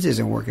 hey, this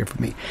isn't working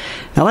for me.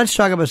 Now let's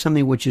talk about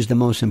something which is the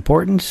most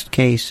important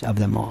case of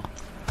them all.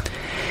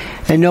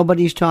 And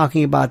nobody's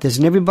talking about this.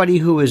 And everybody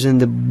who is in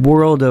the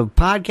world of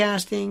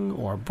podcasting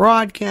or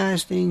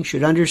broadcasting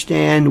should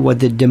understand what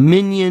the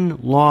Dominion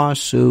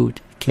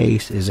lawsuit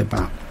case is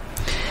about.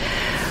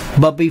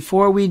 But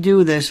before we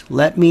do this,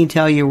 let me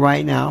tell you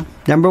right now.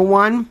 Number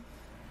one,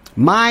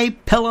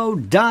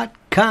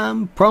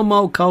 MyPillow.com,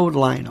 promo code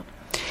Lionel.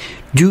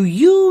 Do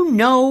you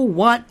know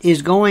what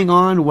is going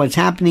on, what's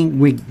happening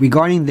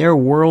regarding their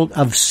world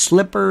of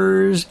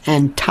slippers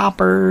and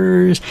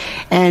toppers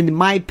and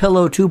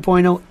MyPillow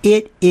 2.0?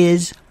 It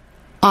is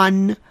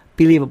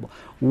unbelievable.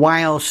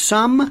 While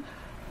some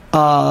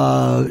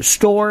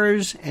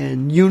stores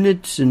and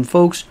units and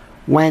folks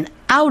went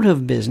out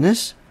of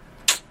business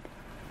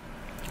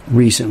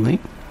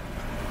recently,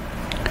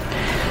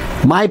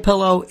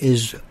 MyPillow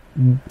is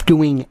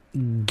doing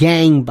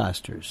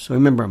gangbusters. So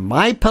remember,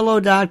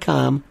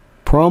 MyPillow.com,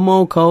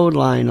 promo code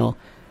Lionel.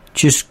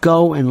 Just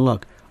go and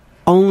look.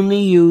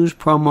 Only use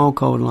promo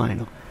code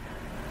Lionel.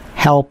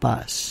 Help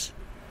us.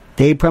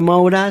 They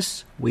promote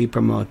us, we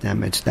promote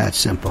them. It's that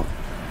simple.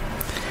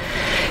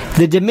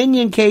 The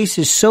Dominion case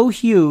is so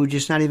huge,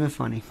 it's not even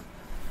funny.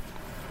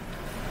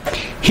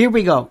 Here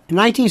we go. In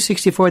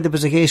 1964, there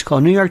was a case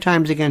called New York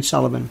Times against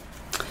Sullivan.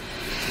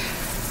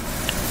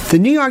 The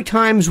New York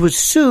Times was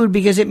sued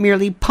because it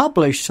merely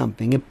published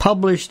something. It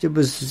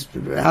was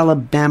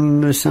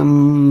Alabama, I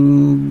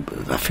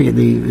forget,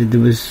 it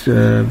was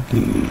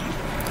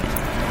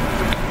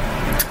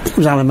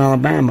out of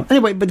Alabama.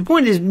 Anyway, but the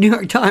point is, New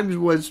York Times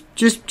was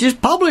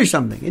just published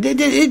something. It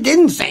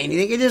didn't say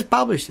anything, it just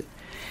published it.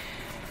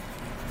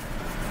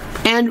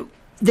 And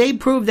they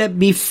proved that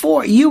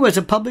before you, as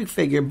a public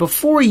figure,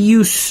 before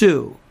you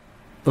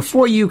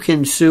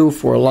can sue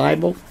for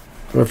libel,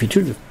 or if you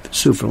choose to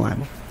sue for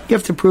libel, you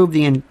have to prove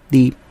the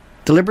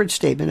deliberate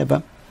statement of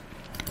a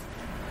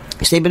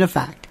statement of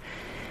fact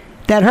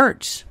that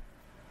hurts,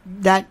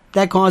 that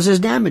causes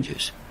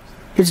damages.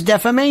 It's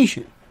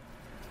defamation.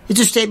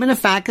 It's a statement of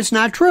fact that's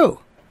not true.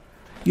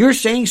 You're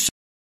saying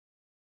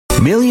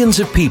Millions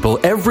of people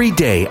every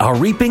day are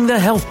reaping the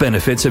health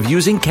benefits of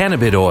using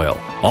cannabis oil,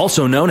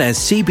 also known as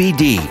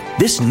CBD.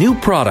 This new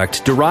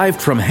product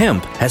derived from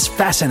hemp has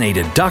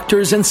fascinated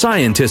doctors and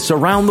scientists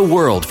around the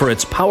world for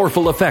its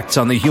powerful effects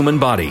on the human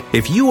body.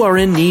 If you are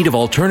in need of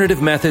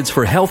alternative methods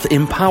for health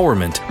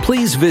empowerment,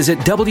 please visit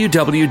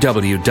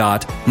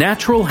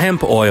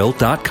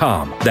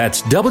www.naturalhempoil.com.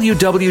 That's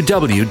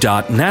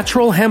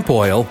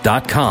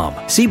www.naturalhempoil.com.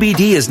 CBD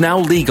is now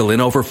legal in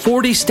over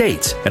 40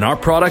 states, and our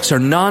products are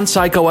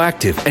non-psychoactive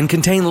and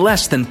contain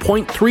less than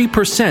 0.3%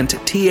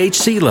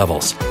 THC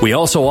levels. We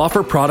also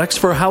offer products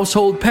for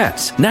household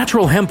pets.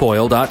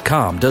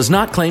 NaturalHempOil.com does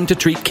not claim to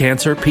treat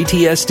cancer,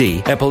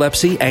 PTSD,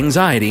 epilepsy,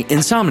 anxiety,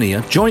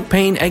 insomnia, joint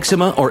pain,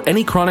 eczema, or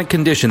any chronic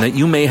condition that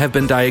you may have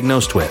been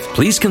diagnosed with.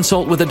 Please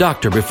consult with a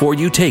doctor before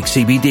you take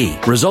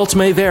CBD. Results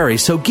may vary,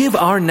 so give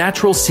our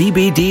natural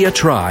CBD a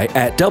try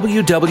at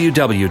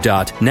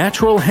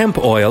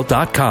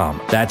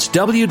www.naturalhempoil.com. That's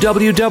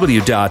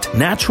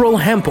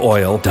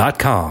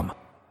www.naturalhempoil.com.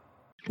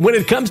 When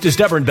it comes to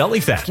stubborn belly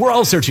fat, we're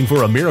all searching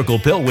for a miracle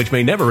pill which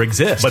may never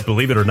exist. But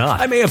believe it or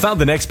not, I may have found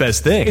the next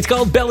best thing. It's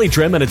called Belly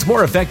Trim, and it's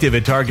more effective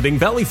at targeting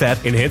belly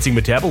fat, enhancing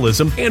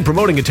metabolism, and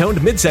promoting a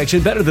toned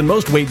midsection better than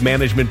most weight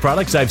management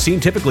products I've seen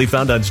typically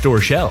found on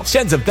store shelves.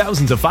 Tens of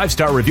thousands of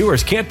 5-star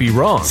reviewers can't be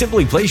wrong.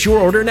 Simply place your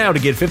order now to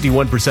get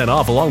 51%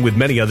 off along with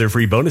many other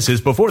free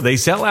bonuses before they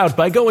sell out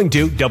by going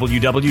to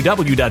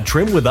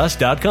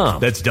www.trimwithus.com.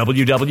 That's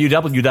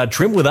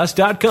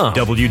www.trimwithus.com.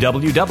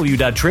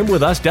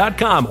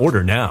 www.trimwithus.com.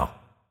 Order now.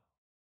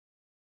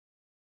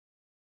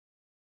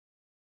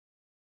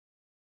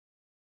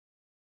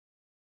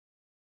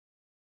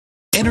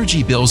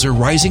 Energy bills are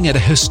rising at a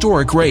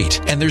historic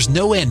rate, and there's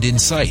no end in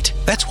sight.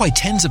 That's why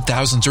tens of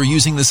thousands are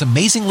using this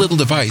amazing little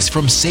device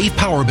from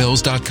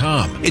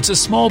SavePowerBills.com. It's a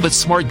small but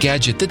smart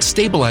gadget that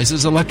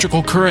stabilizes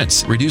electrical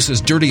currents,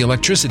 reduces dirty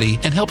electricity,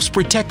 and helps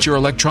protect your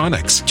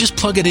electronics. Just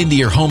plug it into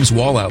your home's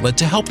wall outlet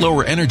to help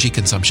lower energy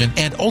consumption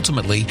and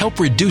ultimately help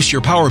reduce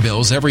your power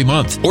bills every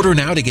month. Order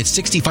now to get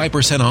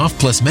 65% off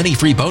plus many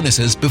free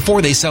bonuses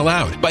before they sell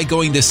out by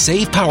going to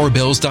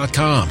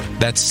SavePowerBills.com.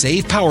 That's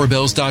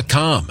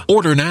SavePowerBills.com.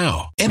 Order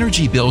now.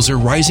 Energy bills are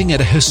rising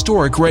at a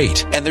historic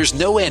rate, and there's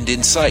no end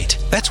in sight.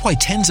 That's why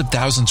tens of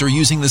thousands are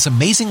using this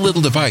amazing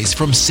little device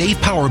from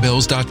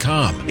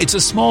SavePowerBills.com. It's a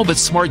small but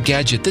smart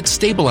gadget that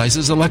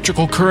stabilizes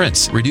electrical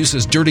currents,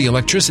 reduces dirty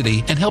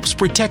electricity, and helps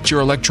protect your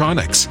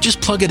electronics. Just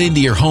plug it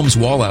into your home's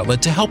wall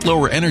outlet to help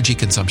lower energy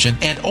consumption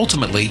and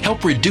ultimately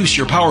help reduce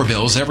your power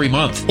bills every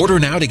month. Order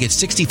now to get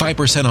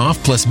 65%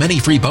 off plus many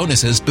free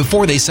bonuses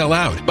before they sell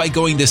out by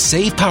going to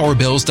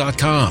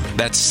SavePowerBills.com.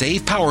 That's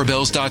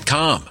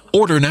SavePowerBills.com.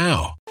 Order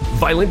now.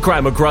 Violent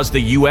crime across the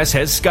U.S.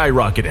 has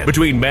skyrocketed.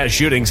 Between mass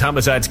shootings,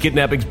 homicides,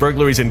 kidnappings,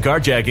 burglaries, and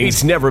carjacking,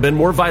 it's never been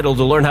more vital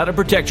to learn how to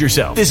protect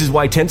yourself. This is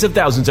why tens of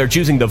thousands are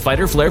choosing the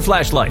Fighter Flare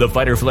flashlight. The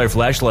Fighter Flare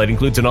flashlight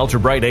includes an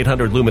ultra-bright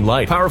 800 lumen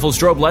light, powerful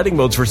strobe lighting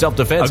modes for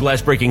self-defense, a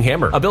glass-breaking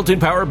hammer, a built-in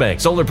power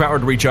bank,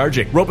 solar-powered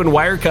recharging, rope and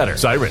wire cutter,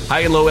 siren,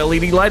 high and low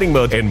LED lighting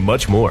mode, and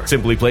much more.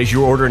 Simply place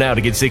your order now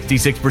to get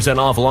 66%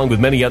 off along with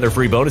many other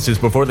free bonuses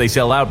before they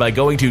sell out by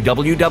going to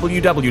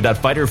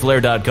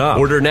www.fighterflare.com.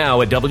 Order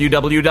now at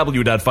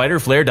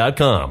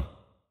www.fighterflare.com.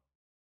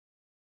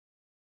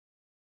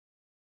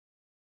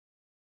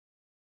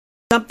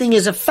 Something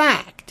is a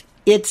fact.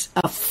 It's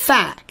a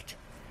fact.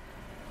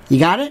 You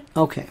got it?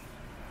 Okay.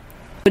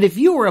 But if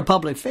you were a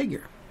public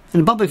figure,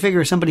 and a public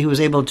figure is somebody who was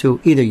able to,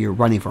 either you're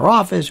running for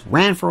office,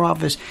 ran for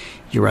office,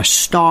 you're a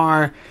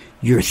star,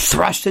 you're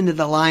thrust into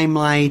the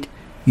limelight,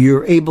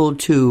 you're able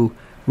to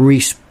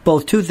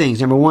both two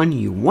things. Number one,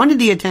 you wanted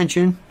the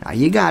attention, now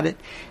you got it.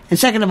 And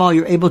second of all,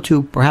 you're able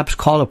to perhaps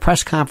call a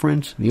press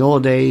conference in the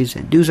old days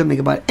and do something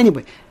about it.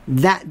 Anyway,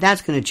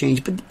 that's going to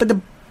change.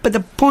 But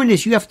the point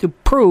is, you have to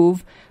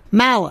prove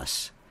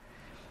malice.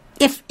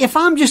 If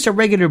I'm just a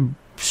regular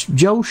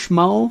Joe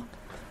Schmo,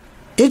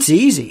 it's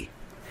easy.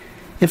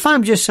 If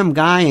I'm just some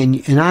guy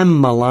and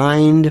I'm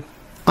maligned,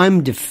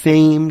 I'm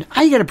defamed,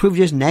 I got to prove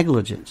just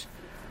negligence.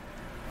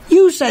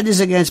 You said this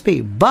against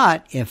me,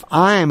 but if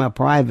I'm a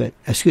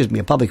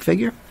public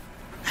figure,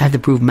 I have to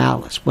prove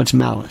malice. What's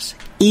malice?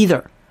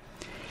 Either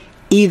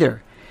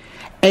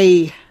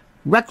a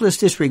reckless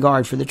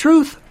disregard for the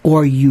truth,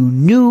 or you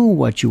knew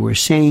what you were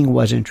saying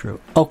wasn't true.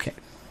 Okay.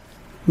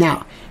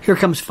 Now, here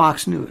comes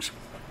Fox News.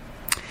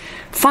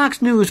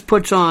 Fox News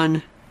puts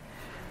on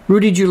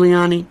Rudy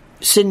Giuliani,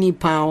 Sidney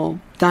Powell,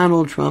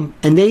 Donald Trump,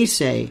 and they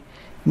say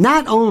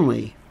not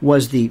only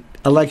was the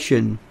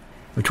election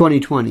of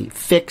 2020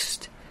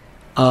 fixed,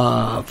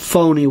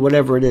 phony,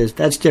 whatever it is,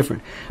 that's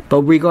different.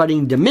 But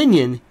regarding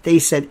Dominion, they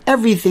said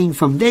everything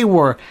from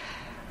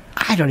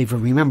I don't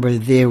even remember,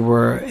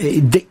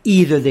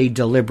 either they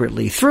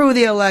deliberately threw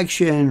the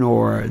election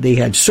or they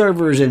had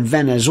servers in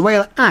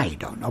Venezuela. I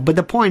don't know. But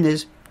the point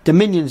is,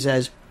 Dominion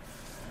says,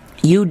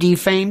 you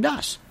defamed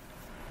us.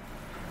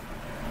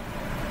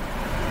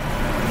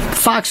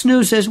 Fox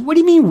News says, what do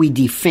you mean we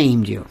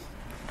defamed you?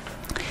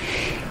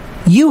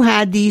 You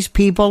had these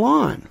people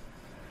on.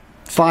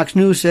 Fox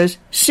News says,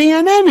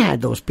 CNN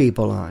had those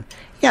people on.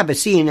 Yeah, but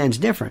CNN's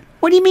different.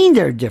 What do you mean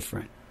they're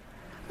different?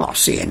 Well,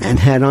 CNN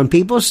had on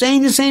people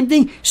saying the same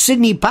thing.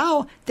 Sidney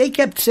Powell, they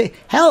kept saying,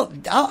 hell,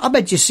 I'll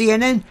bet you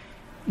CNN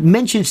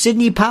mentioned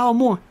Sidney Powell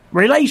more.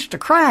 Release the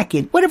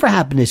Kraken. Whatever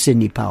happened to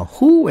Sidney Powell?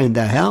 Who in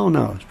the hell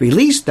knows?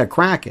 Release the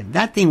Kraken.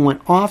 That thing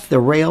went off the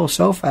rails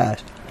so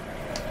fast.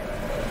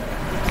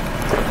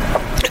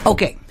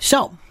 Okay,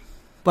 so,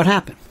 what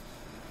happened?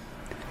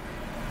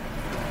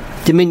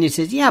 Dominion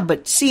says, yeah,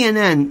 but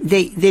CNN,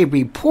 they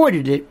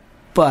reported it,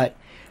 but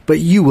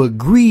you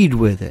agreed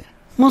with it.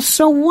 Well,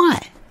 so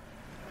what?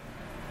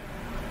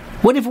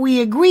 What if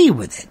we agree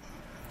with it?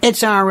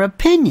 It's our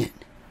opinion.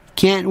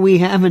 Can't we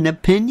have an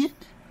opinion?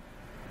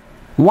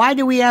 Why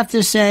do we have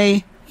to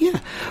say, yeah,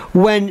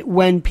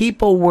 when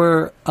people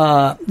were,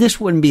 this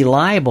wouldn't be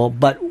liable,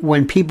 but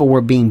when people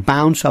were being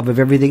bounced off of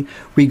everything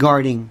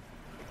regarding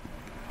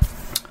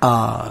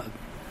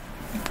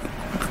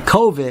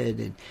COVID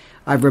and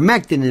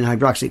ivermectin and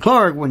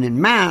hydroxychloroquine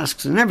and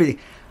masks and everything.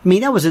 I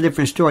mean, that was a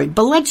different story.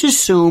 But let's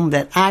assume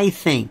that I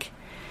think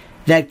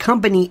that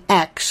company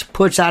X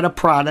puts out a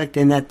product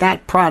and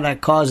that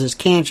product causes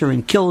cancer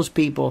and kills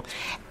people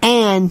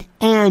and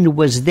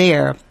was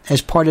there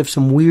as part of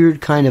some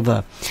weird kind of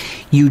a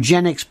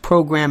eugenics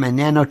program and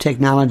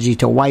nanotechnology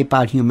to wipe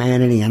out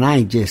humanity. And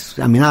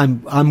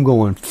I'm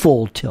going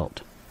full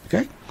tilt.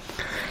 Okay?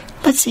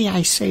 Let's say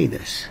I say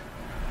this.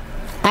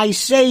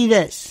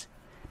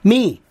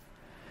 Me.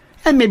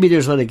 And maybe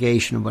there's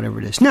litigation or whatever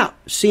it is. Now,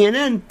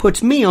 CNN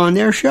puts me on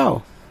their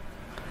show.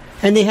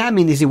 And they have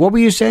me and they say, what were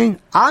you saying?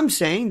 I'm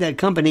saying that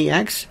company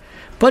X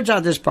puts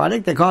out this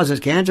product that causes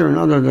cancer and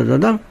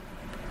Now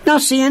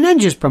CNN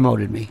just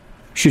promoted me.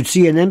 Should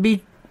CNN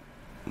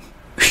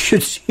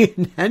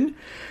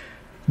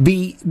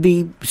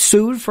be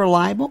sued for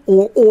libel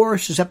or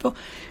susceptible?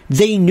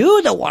 They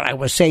knew that what I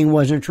was saying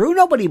wasn't true.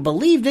 Nobody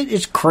believed it.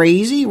 It's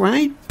crazy,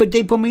 right? But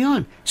they put me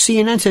on.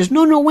 CNN says,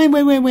 no,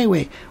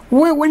 wait.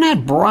 We're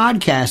not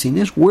broadcasting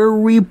this. We're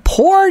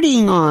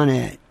reporting on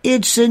it.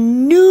 It's a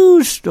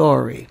news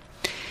story.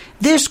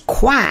 This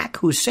quack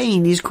who's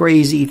saying these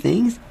crazy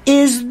things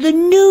is the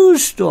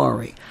news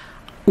story.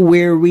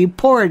 We're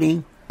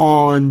reporting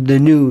on the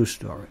news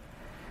story.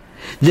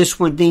 This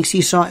one thinks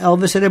he saw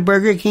Elvis at a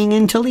Burger King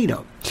in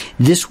Toledo.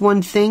 This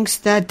one thinks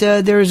that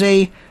there's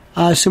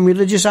some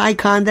religious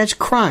icon that's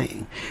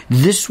crying.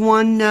 This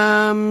one,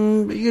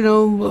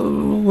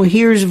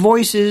 hears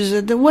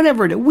voices,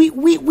 whatever.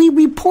 We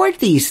report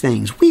these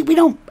things. We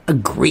don't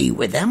agree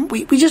with them.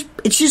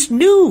 It's just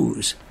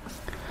news.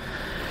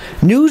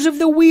 News of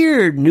the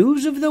weird,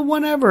 news of the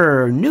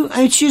whatever.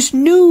 It's just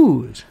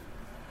news.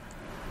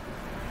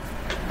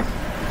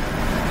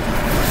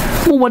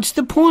 Well, what's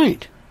the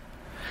point?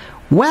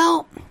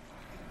 Well,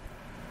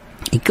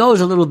 it goes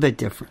a little bit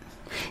different.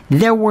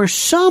 There were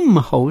some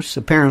hosts,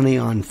 apparently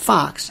on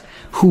Fox,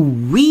 who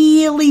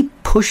really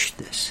pushed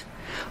this,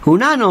 who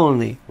not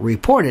only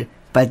reported,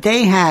 but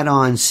they had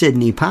on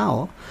Sidney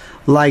Powell,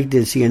 like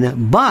did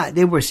CNN, but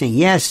they were saying,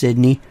 yes,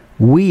 Sidney,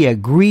 we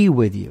agree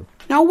with you.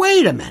 Now,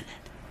 wait a minute.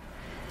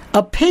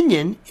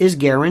 Opinion is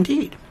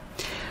guaranteed.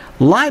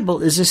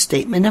 Libel is a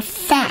statement of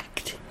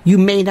fact. You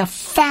made a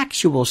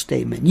factual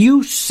statement.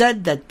 You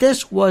said that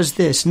this was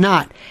this,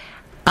 not,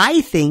 I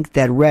think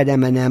that red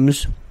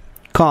M&Ms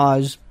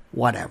cause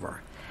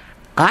whatever.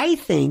 I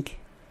think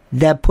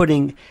that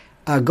putting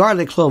a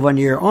garlic clove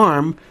under your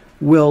arm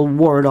will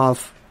ward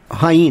off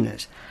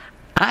hyenas.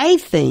 I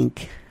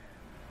think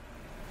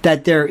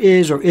that there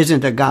is or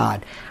isn't a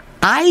God.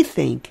 I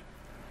think,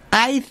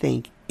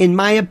 in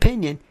my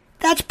opinion,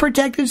 that's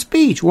protected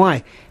speech.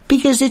 Why?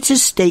 Because it's a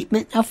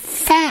statement of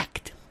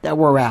fact that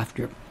we're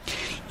after.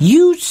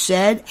 You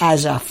said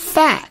as a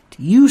fact,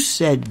 you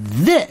said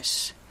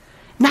this.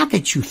 Not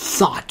that you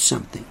thought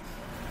something.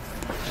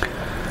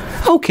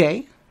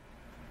 Okay,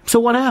 so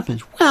what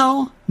happens?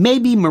 Well,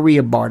 maybe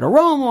Maria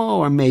Bartiromo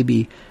or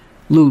maybe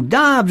Lou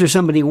Dobbs or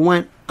somebody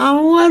went a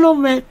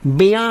little bit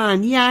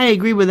beyond. Yeah, I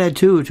agree with that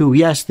too.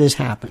 Yes, this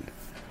happened.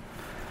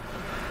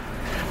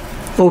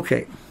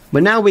 Okay,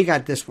 but now we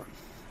got this one.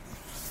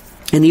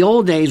 In the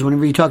old days,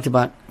 whenever you talked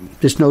about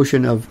this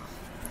notion of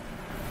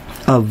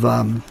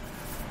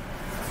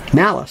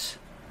malice,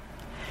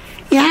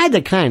 you had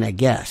to kind of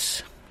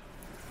guess.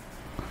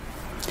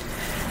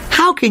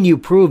 How can you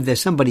prove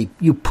that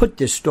you put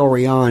this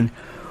story on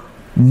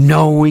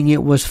knowing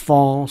it was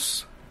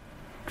false?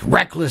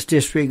 Reckless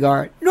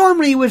disregard.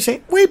 Normally you would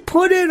say, we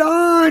put it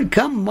on,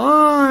 come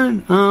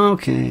on.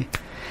 Okay.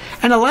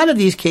 And a lot of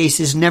these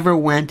cases never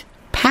went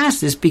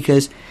past this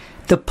because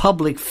the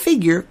public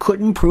figure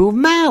couldn't prove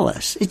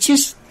malice.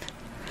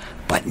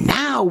 But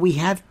now we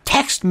have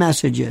text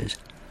messages.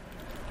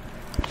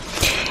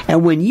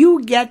 And when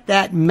you get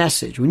that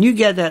message, when you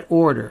get that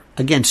order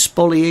against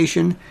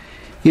spoliation,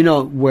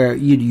 where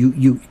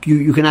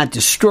you cannot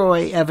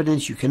destroy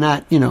evidence, you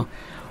cannot,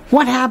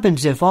 what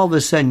happens if all of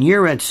a sudden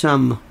you're at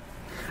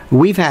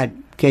we've had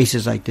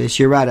cases like this,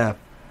 you're at a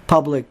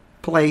public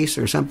place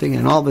or something,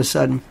 and all of a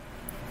sudden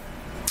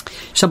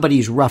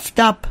somebody's roughed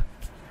up,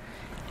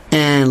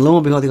 and lo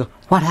and behold, they go,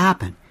 what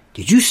happened?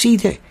 Did you see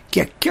that?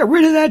 Get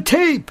rid of that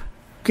tape.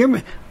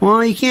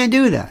 Well, you can't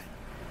do that.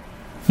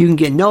 You can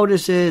get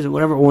notices or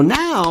whatever. Well,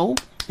 now,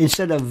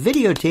 instead of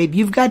videotape,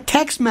 you've got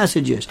text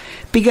messages.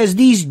 Because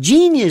these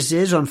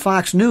geniuses on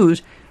Fox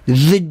News,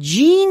 the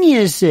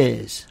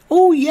geniuses,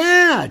 oh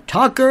yeah,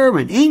 Tucker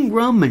and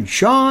Ingram and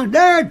Sean,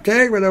 they're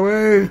taking it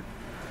away.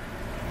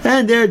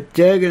 And they're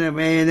taking it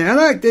away. And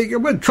I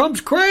think, but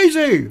Trump's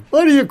crazy.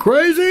 What are you,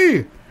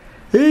 crazy?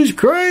 He's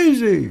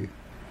crazy.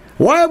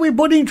 Why are we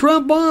putting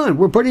Trump on?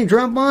 We're putting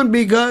Trump on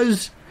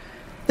because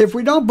if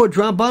we don't put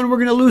Trump on, we're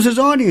going to lose his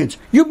audience.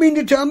 You mean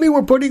to tell me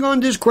we're putting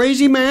on this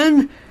crazy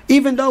man,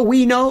 even though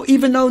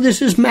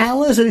this is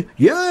malice? And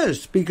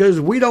yes, because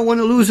we don't want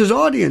to lose his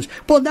audience.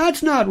 But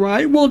that's not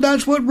right. Well,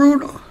 that's what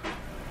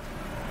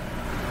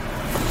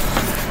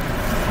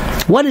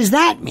What does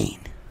that mean?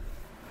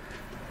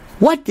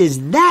 What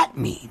does that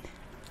mean?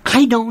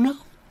 I don't know.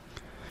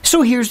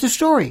 So here's the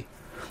story.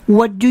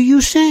 What do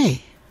you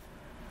say?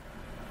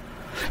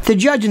 The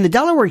judge in the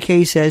Delaware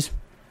case says,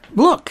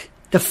 look,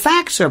 the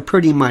facts are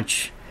pretty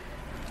much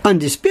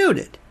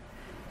undisputed.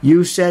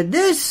 You said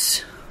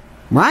this,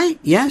 right?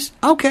 Yes?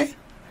 Okay.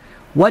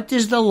 What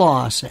does the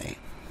law say?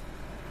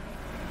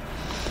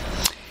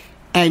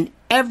 And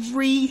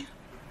every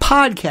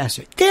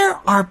podcaster, there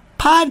are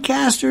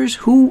podcasters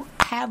who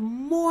have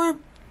more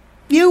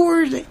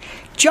viewers.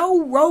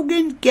 Joe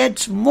Rogan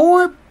gets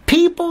more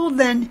people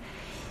than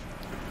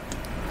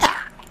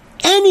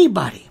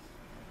anybody.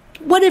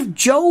 What if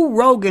Joe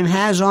Rogan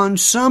has on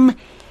some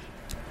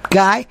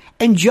guy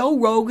and Joe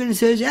Rogan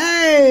says,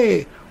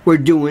 hey, we're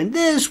doing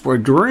this, we're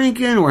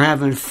drinking, we're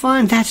having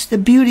fun. That's the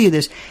beauty of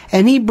this.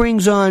 And he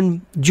brings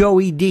on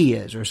Joey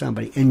Diaz or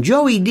somebody. And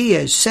Joey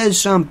Diaz says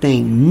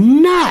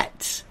something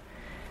nuts.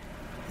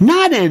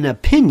 Not an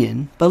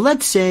opinion, but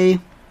let's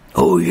say,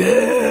 oh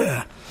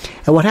yeah.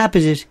 And what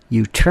happens is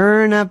you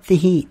turn up the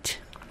heat.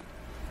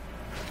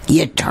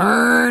 You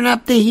turn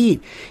up the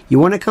heat. You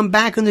want to come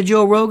back on the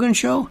Joe Rogan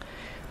show?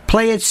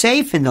 Play it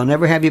safe and they'll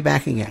never have you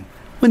back again.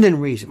 Within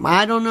reason.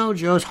 I don't know,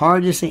 Joe. It's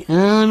hard to say. I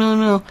don't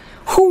know.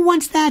 Who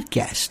wants that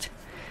guest?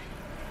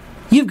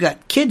 You've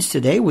got kids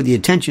today with the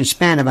attention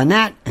span of a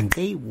gnat, and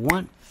they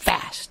want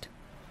fast.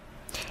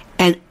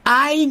 And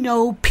I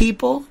know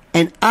people,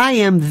 and I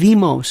am the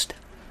most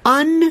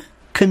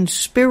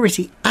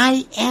unconspiracy.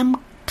 I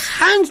am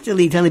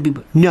constantly telling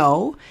people,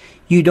 no,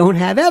 you don't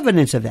have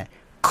evidence of that.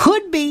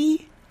 Could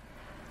be.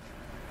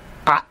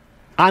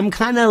 I'm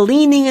kind of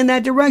leaning in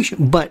that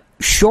direction, but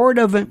short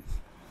of it.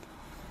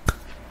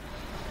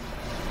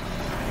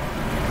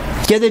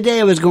 The other day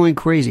I was going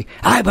crazy.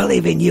 I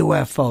believe in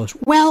UFOs.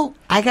 Well,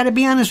 I got to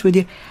be honest with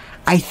you.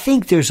 I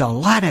think there's a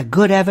lot of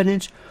good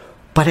evidence,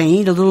 but I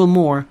need a little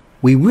more.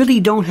 We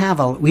really don't have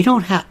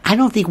I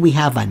don't think we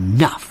have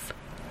enough.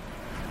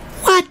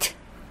 What?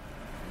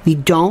 We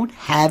don't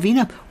have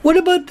enough. What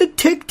about the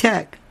Tic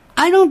Tac?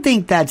 I don't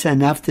think that's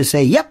enough to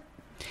say, yep,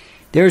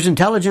 there's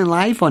intelligent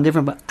life on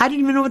different, but I don't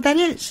even know what that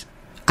is.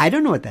 I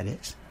don't know what that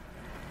is.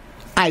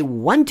 I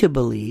want to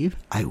believe.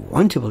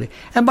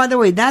 And by the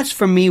way, that's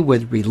for me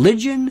with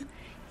religion,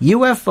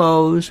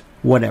 UFOs,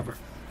 whatever.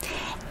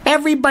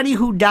 Everybody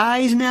who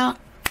dies now,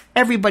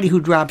 everybody who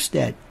drops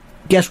dead,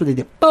 guess what they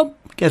did? Boom.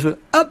 Guess what?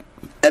 Up.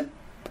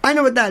 I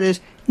know what that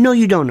is. No,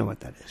 you don't know what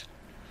that is.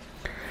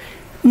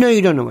 No,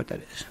 you don't know what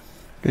that is.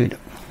 No, you don't.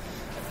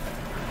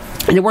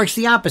 And it works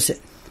the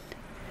opposite.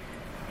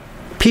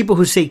 People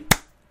who say,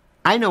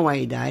 I know why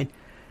he died.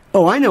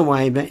 Oh, I know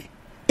why he died.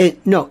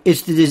 No,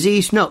 it's the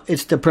disease. No,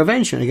 it's the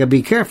prevention. I got to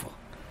be careful.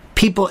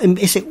 People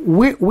say,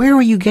 where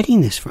are you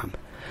getting this from?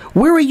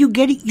 Where are you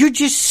getting? You're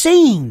just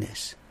saying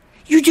this.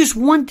 You just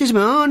want this.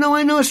 Oh, no,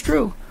 I know it's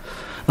true.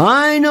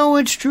 I know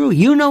it's true.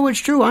 You know it's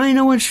true. I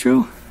know it's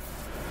true.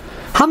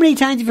 How many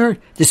times have you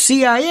heard the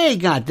CIA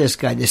got this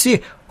guy? The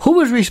CIA. Who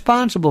was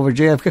responsible for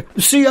JFK?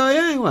 The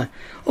CIA. Why?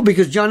 Oh,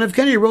 because John F.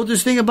 Kennedy wrote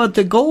this thing about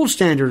the gold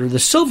standard or the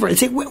silver. And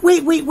say,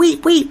 wait.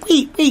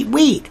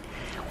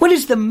 What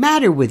is the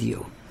matter with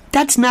you?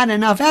 That's not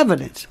enough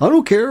evidence. I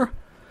don't care.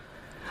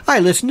 I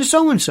listen to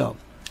so-and-so.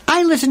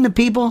 I listen to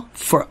people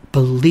for,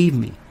 believe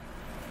me,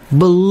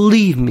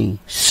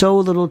 so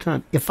little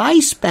time. If I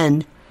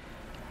spend,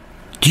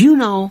 do you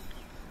know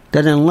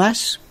that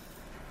unless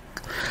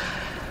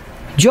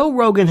Joe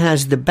Rogan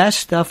has the best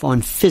stuff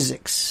on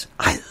physics,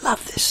 I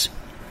love this.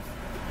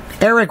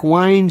 Eric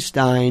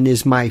Weinstein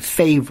is my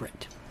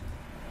favorite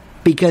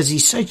because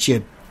he's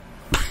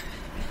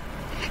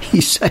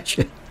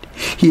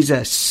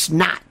a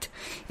snot.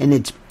 And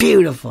it's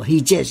beautiful. He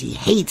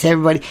hates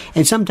everybody.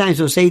 And sometimes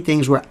he'll say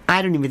things where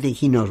I don't even think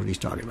he knows what he's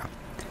talking about.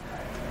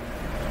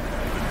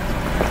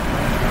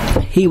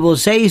 He will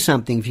say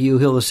something for you.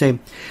 He'll say,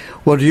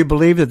 well, do you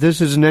believe that this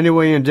is in any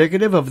way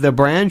indicative of the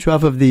branch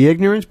off of the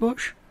ignorance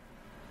bush?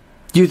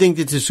 Do you think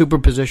this is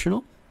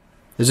superpositional?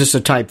 Is this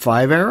a type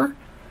 5 error?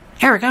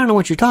 Eric, I don't know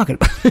what you're talking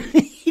about.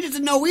 He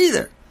doesn't know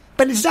either.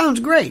 But it sounds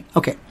great.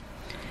 Okay.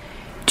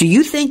 Do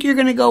you think you're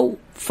going to go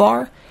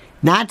far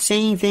not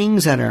saying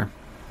things that are...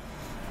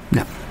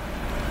 No.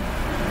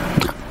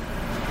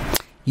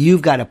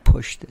 You've got to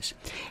push this.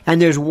 And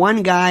there's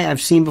one guy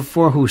I've seen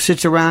before who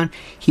sits around,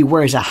 he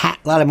wears a hat.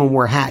 A lot of them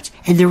wear hats.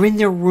 And they're in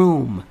their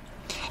room.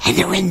 And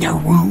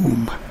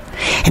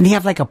they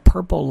have like a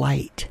purple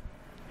light.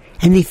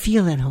 And they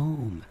feel at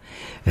home.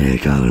 And they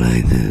talk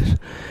like this.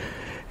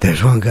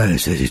 There's one guy that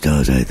says he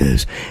talks like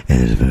this.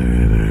 And it's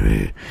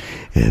very,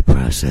 very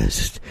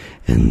processed.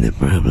 And the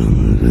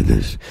problem with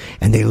this.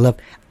 And they love...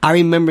 I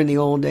remember in the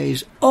old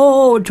days,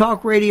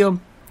 talk radio...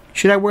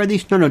 Should I wear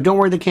these? No, don't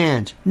wear the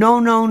cans.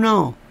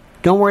 No.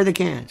 Don't wear the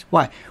cans.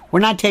 Why? We're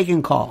not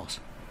taking calls.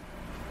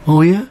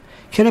 Oh, yeah?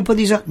 Can I put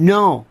these on?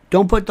 No,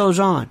 don't put those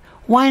on.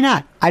 Why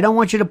not? I don't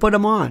want you to put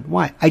them on.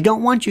 Why? I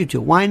don't want you to.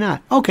 Why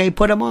not? Okay,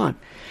 put them on.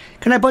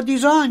 Can I put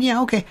these on?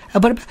 Yeah, okay.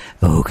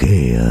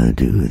 Okay, I'll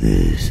do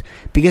this.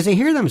 Because they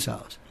hear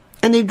themselves.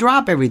 And they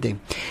drop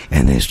everything.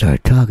 And they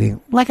start talking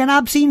like an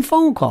obscene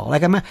phone call.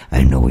 Like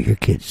I know where your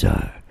kids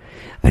are.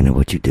 I know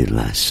what you did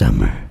last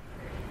summer.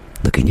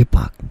 Look in your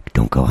pocket.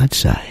 Don't go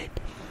outside.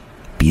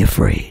 Be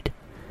afraid.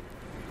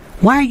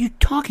 Why are you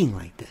talking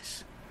like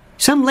this?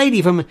 Some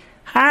lady from...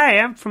 Hi,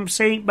 I'm from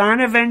St.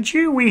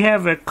 Bonaventure. We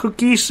have a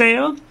cookie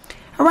sale.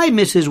 All right,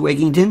 Mrs.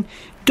 Wigington.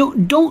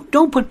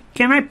 Don't put...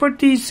 Can I put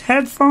these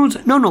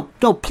headphones... No,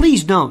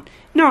 please don't.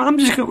 No,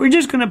 we're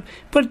just gonna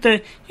put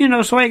the...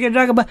 so I can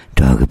talk about...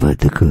 Talk about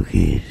the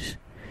cookies.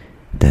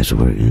 That's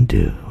what we're gonna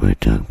do. We're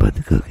talking about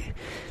the cookies.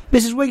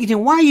 Mrs. Wigington,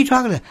 why are you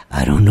talking to...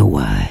 I don't know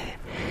why.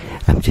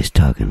 I'm just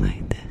talking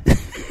like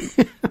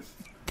this.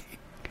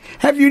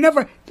 Have you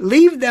never...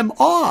 Leave them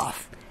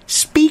off.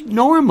 Speak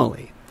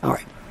normally. All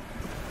right.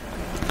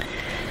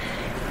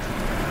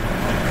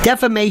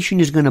 Defamation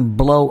is going to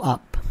blow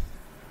up.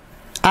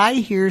 I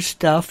hear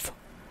stuff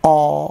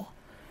all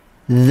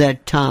the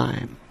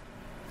time.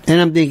 And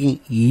I'm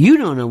thinking, you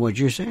don't know what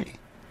you're saying.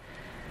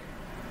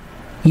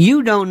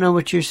 You don't know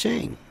what you're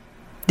saying.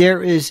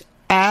 There is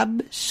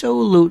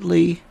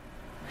absolutely...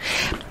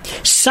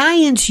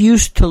 Science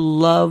used to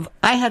love...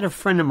 I had a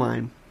friend of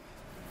mine.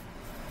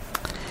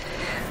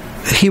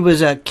 He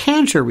was a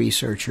cancer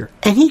researcher,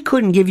 and he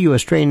couldn't give you a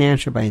straight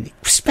answer by anything.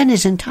 Spent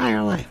his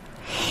entire life.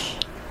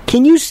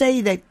 Can you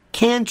say that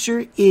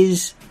cancer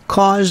is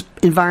caused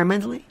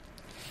environmentally?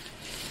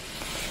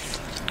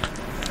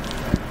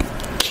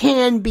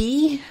 Can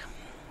be.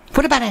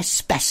 What about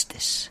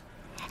asbestos?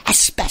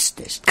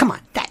 Asbestos. Come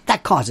on,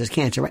 that causes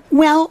cancer, right?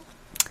 Well...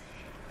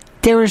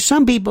 There are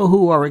some people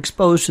who are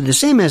exposed to the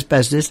same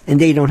asbestos and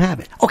they don't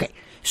have it. Okay,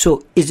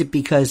 so is it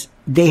because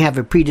they have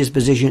a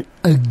predisposition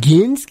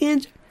against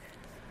cancer?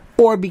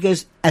 Or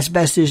because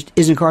asbestos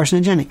isn't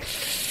carcinogenic?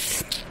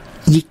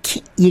 You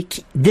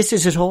can't, this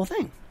is his whole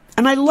thing.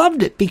 And I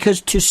loved it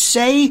because to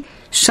say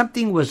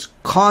something was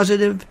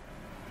causative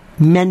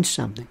meant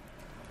something.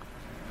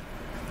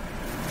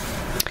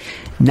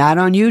 Not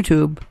on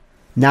YouTube,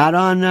 not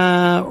on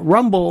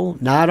Rumble,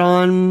 not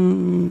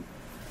on...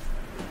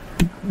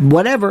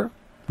 whatever.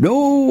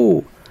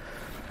 No.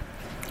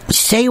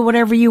 Say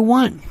whatever you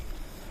want.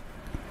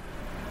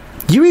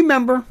 Do you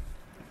remember?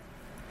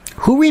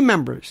 Who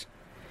remembers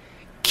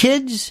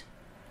kids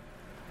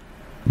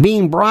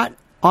being brought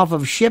off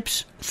of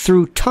ships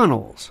through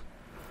tunnels?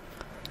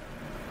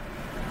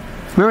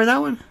 Remember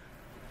that one?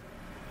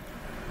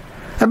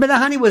 I bet the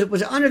honey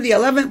was under the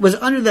 11th, was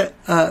under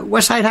the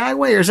West Side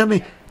Highway or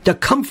something. The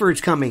Comfort's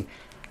coming.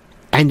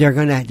 And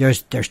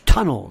there's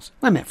tunnels.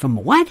 Wait a minute, from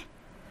what?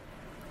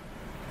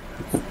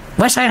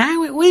 West Side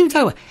Highway? are you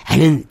talking about?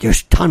 And then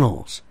there's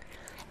tunnels.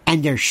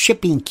 And they're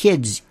shipping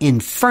kids in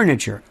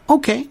furniture.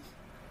 Okay.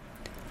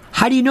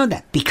 How do you know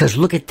that? Because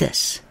look at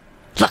this.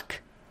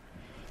 Look.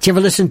 Did you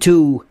ever listen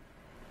to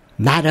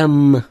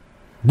Madame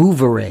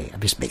Bovary?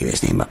 I'm just making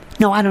this name up.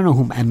 No, I don't know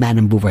who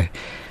Madame Bovary.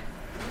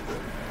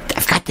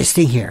 I've got this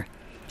thing here.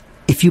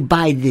 If you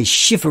buy this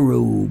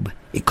Chifferobe,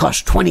 it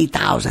costs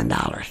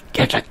 $20,000.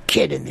 There's a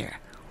kid in there.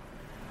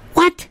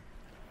 What?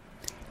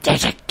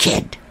 There's a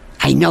kid.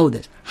 I know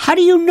this. How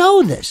do you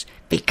know this?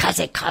 Because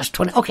it costs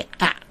 $20,000. Okay,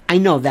 I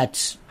know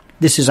this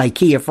is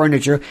IKEA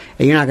furniture,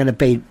 and you're not going to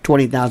pay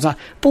 $20,000.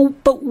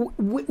 But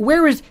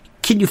where is?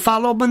 Can you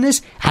follow up on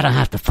this? I don't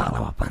have to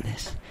follow up on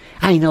this.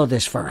 I know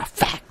this for a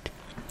fact.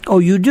 Oh,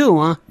 you do,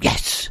 huh?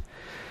 Yes.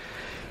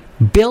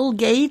 Bill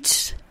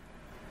Gates,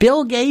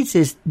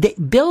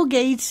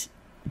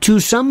 to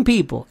some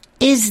people,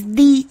 is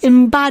the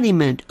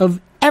embodiment of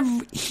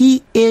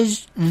he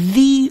is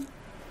the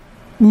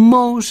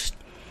most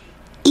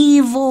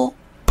evil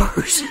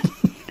person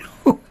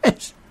who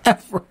has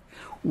ever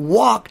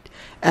walked.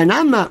 And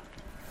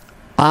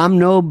I'm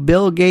no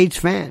Bill Gates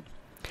fan.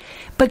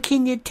 But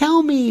can you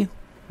tell me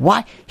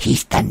why?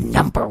 He's the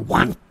number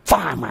one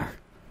farmer.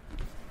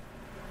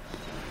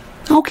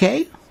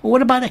 Okay, well,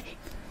 what about it?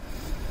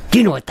 Do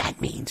you know what that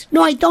means?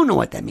 No, I don't know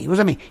what that means. What does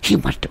that mean? He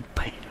wants to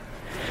buy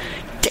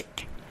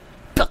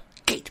Bill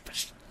Gates.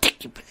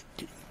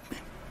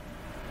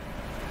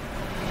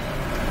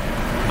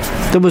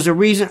 There was a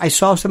reason. I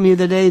saw something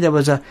the other day. There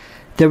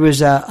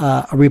was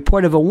a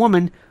report of a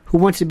woman who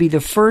wants to be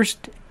the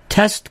first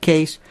test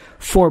case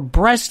for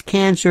breast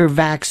cancer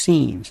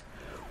vaccines.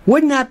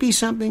 Wouldn't that be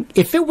something?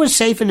 If it was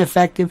safe and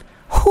effective,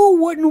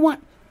 who wouldn't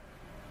want?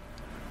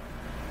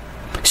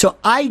 So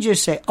I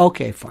just say,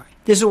 okay, fine.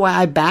 This is why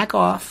I back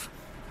off.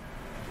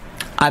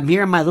 I'm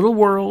here in my little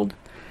world.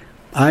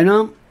 I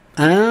don't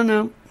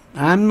know.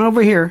 I'm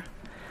over here.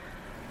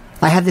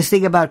 I have this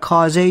thing about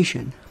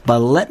causation. But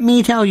let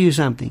me tell you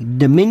something.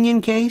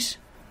 Dominion case.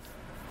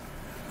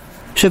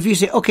 So if you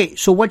say, okay,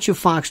 so what's your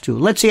Fox 2?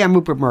 Let's say I'm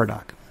Rupert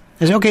Murdoch.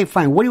 I say, okay,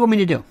 fine. What do you want me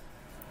to do?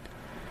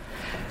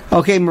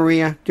 Okay,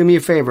 Maria, do me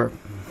a favor.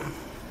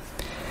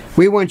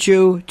 We want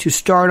you to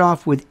start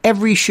off with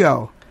every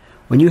show.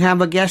 When you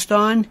have a guest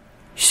on,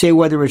 say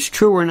whether it's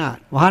true or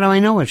not. Well, how do I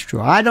know it's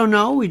true? I don't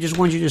know. We just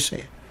want you to say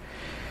it.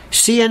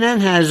 CNN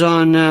has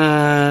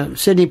on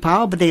Sidney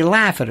Powell, but they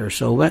laugh at her.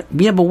 So,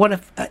 yeah, but what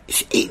if...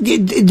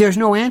 there's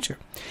no answer.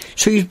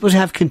 So you're supposed to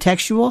have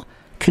contextual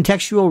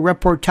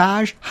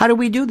reportage. How do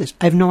we do this?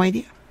 I have no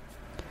idea.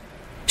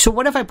 So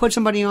what if I put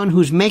somebody on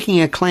who's making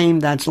a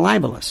claim that's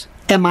libelous?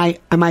 Am I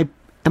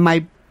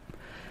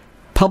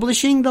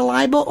publishing the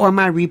libel, or am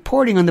I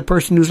reporting on the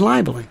person who's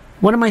libeling?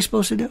 What am I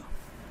supposed to do?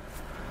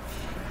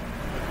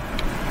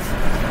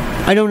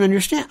 I don't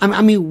understand.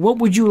 I mean, what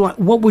would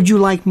you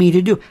like me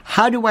to do?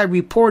 How do I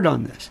report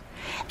on this?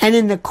 And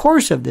in the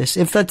course of this,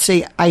 if let's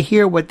say I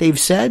hear what they've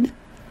said,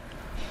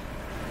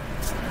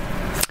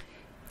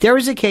 there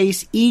is a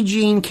case, E.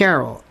 Jean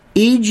Carroll.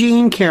 E.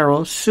 Jean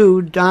Carroll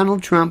sued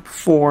Donald Trump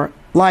for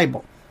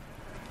libel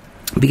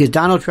because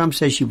Donald Trump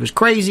says she was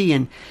crazy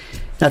and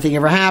nothing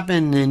ever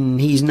happened,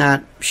 and she's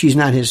not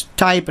his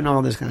type, and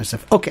all this kind of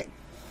stuff. Okay.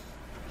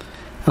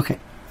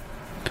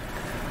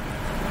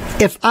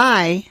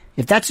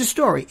 If that's a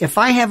story, if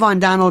I have on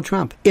Donald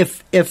Trump,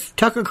 if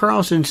Tucker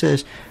Carlson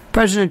says,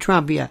 President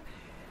Trump, yeah,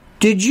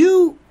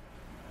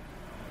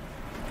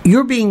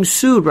 you're being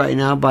sued right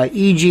now by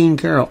E. Jean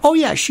Carroll. Oh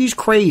yeah, she's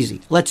crazy.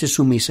 Let's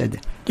assume he said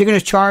that. They're going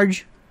to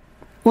charge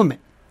women.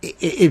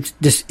 Is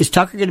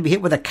Tucker going to be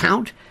hit with a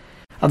count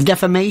of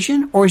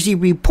defamation, or is he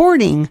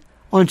reporting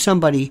on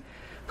somebody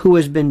who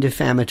has been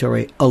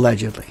defamatory,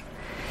 allegedly?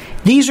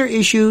 These are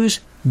issues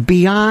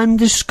beyond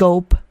the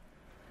scope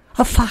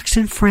of Fox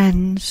and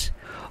Friends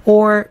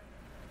or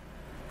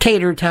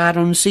Tater Tot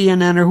on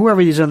CNN or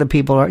whoever these other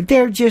people are.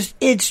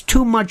 It's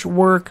too much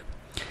work,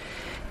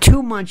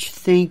 too much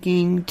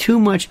thinking, too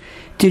much.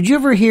 Did you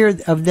ever hear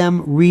of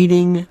them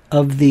reading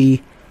of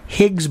the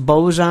Higgs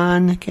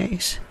boson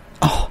case?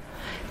 Oh,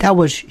 that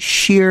was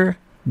sheer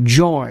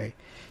joy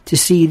to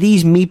see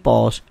these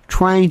meatballs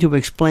trying to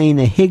explain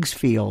the Higgs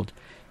field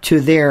to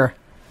their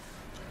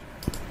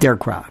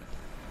crowd.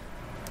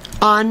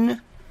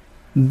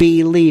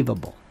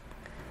 Unbelievable.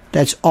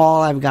 That's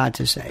all I've got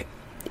to say.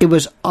 It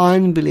was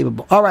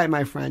unbelievable. All right,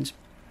 my friends.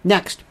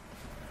 Next.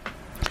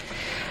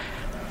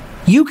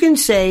 You can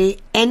say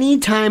any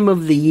time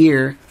of the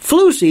year,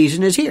 flu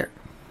season is here.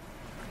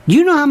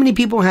 You know how many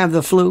people have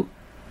the flu?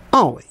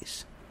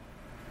 Always.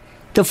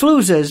 The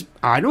flu says,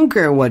 I don't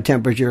care what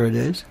temperature it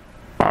is.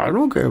 I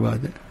don't care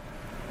about that.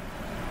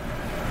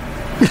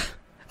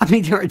 I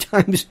mean, there are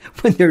times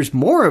when there's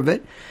more of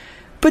it,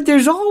 but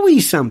there's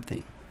always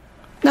something.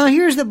 Now,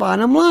 here's the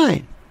bottom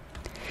line.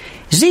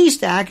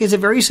 Z-Stack is a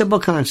very simple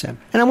concept,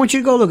 and I want you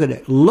to go look at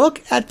it. Look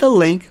at the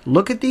link.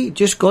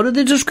 Just go to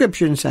the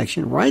description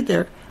section right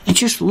there, and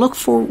just look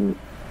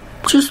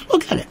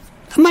at it.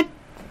 I'm not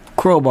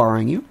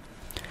crowbarring you.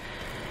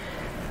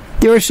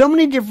 There are so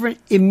many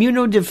different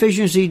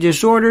immunodeficiency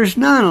disorders.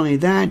 Not only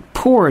that,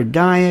 poor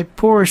diet,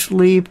 poor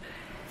sleep,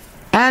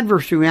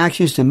 adverse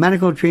reactions to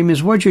medical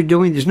treatments, what you're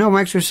doing, there's no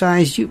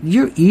exercise,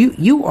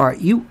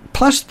 you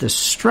plus the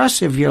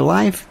stress of your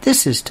life,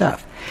 this is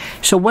tough.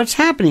 So what's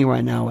happening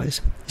right now is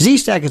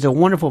Z-Stack is a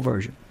wonderful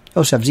version. You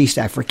also have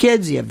Z-Stack for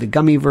kids, you have the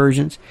gummy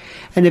versions,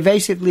 and it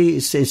basically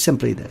is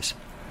simply this.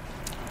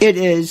 It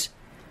is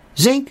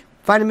zinc,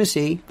 vitamin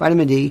C,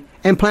 vitamin D,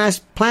 and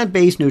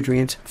plant-based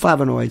nutrients,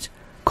 flavonoids,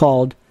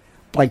 called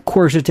like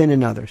quercetin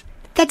and others.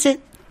 That's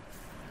it.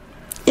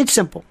 It's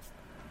simple.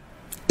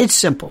 It's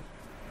simple.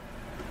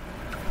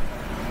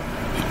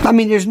 I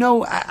mean, there's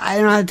no, I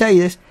don't know how to tell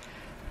you this.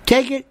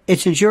 Take it,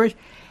 it's insurance.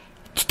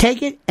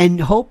 Take it and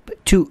hope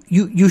to,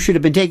 you should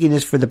have been taking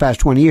this for the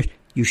past 20 years.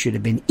 You should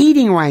have been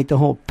eating right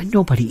but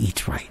nobody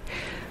eats right.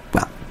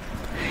 Well,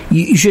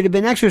 you should have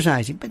been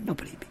exercising, but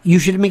nobody, you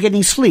should have been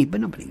getting sleep,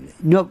 but nobody,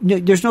 no,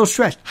 there's no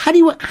stress. How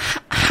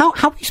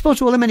are we supposed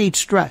to eliminate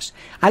stress?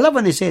 I love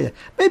when they say that.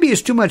 Maybe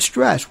it's too much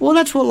stress. Well,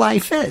 that's what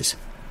life is.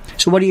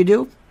 So what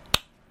do?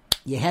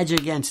 You hedge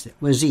against it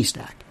with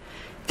Z-Stack.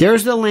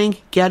 There's the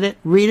link. Get it.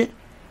 Read it.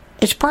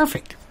 It's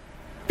perfect.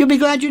 You'll be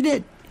glad you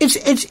did.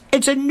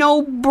 It's a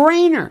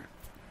no-brainer.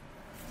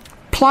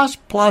 Plus.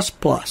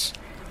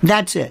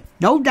 That's it.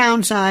 No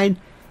downside.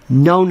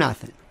 No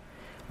nothing.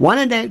 One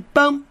a day.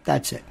 Boom.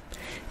 That's it.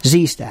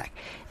 Z-Stack.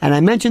 And I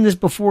mentioned this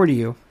before to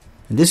you.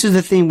 And this is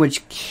the thing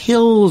which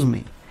kills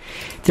me.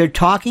 They're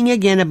talking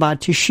again about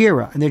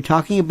Tashira, and they're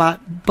talking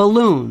about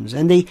balloons,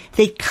 and they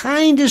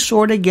kind of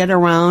sort of get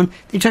around.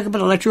 They talk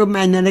about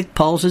electromagnetic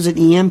pulses and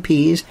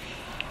EMPs,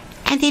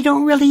 and they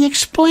don't really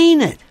explain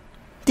it.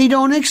 They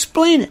don't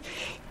explain it.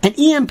 An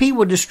EMP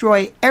will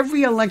destroy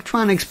every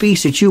electronics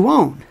piece that you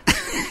own.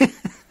 I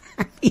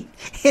mean,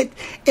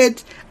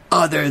 it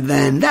other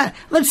than that.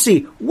 Let's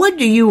see, what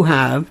do you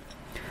have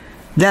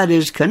that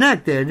is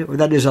connected or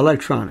that is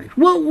electronic?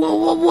 What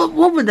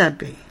would that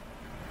be?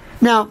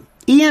 Now,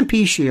 EMP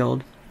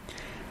Shield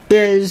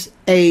is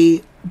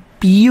a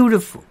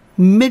beautiful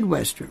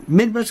Western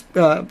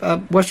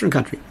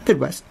country,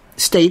 Midwest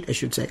state, I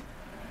should say,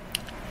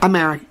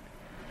 American.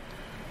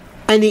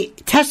 And the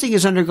testing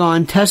has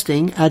undergone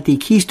testing at the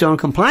Keystone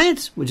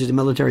Compliance, which is a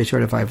military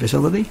certified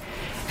facility,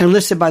 and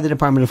listed by the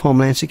Department of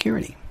Homeland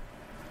Security.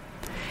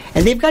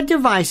 And they've got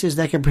devices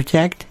that can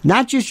protect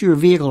not just your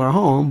vehicle or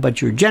home,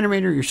 but your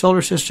generator, your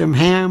solar system,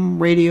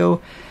 ham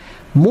radio,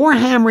 more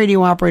ham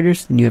radio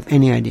operators than you have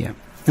any idea.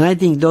 And I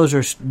think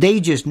they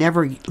just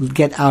never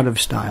get out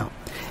of style.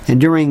 And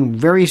during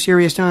very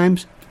serious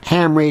times,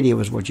 ham radio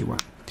is what you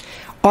want.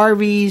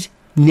 RVs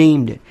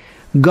named it.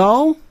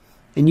 Go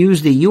and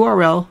use the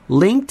URL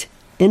linked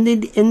in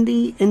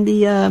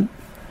the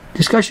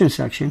discussion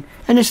section,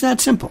 and it's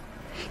that simple.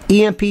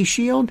 EMP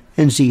Shield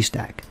and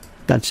Z-Stack.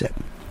 That's it.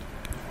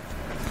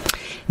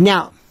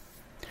 Now,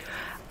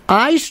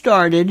 I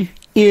started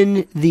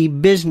in the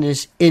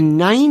business in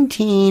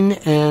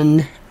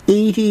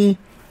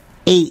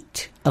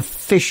 1988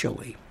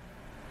 officially.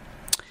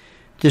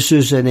 This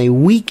was in a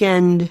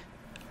weekend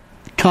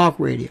talk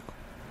radio.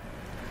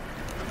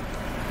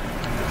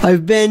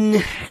 I've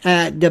been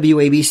at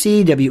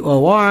WABC,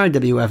 WOR,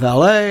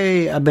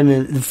 WFLA. I've been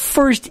at the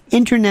first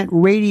internet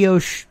radio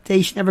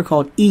station ever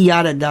called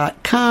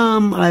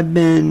IATA.com. I've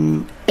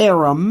been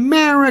Air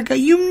America.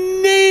 You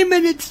name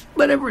it, it's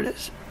whatever it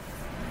is.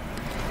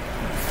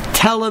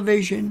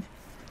 Television.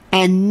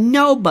 And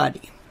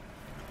nobody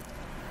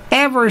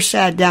ever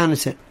sat down and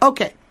said,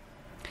 okay,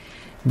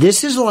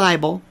 this is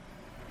libel.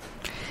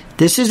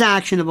 This is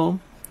actionable.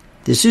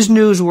 This is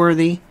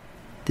newsworthy.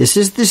 This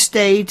is the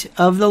state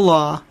of the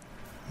law.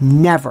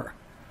 Never.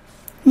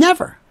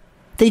 Never.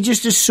 They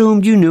just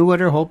assumed you knew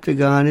it or hoped to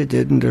God it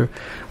didn't or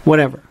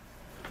whatever.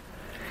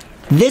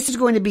 This is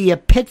going to be a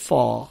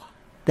pitfall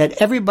that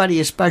everybody,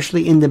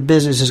 especially in the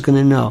business, is going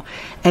to know.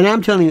 And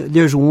I'm telling you,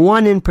 there's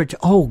one in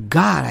particular. Oh,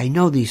 God, I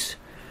know these.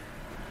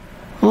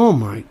 Oh,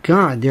 my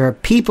God. There are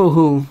people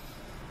who...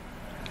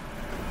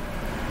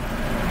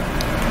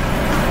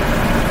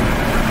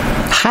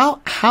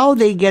 How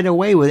they get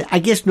away with it, I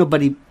guess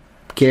nobody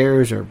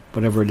cares or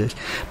whatever it is.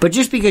 But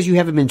just because you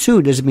haven't been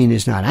sued doesn't mean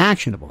it's not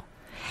actionable.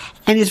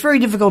 And it's very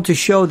difficult to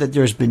show that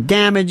there's been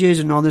damages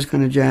and all this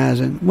kind of jazz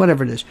and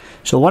whatever it is.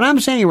 So what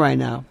I'm saying right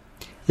now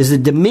is the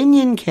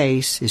Dominion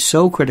case is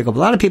so critical. A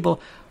lot of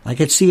people,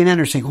 like at CNN,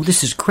 are saying, oh,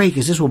 this is great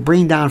because this will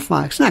bring down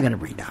Fox. It's not going to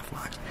bring down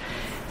Fox.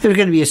 There's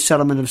going to be a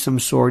settlement of some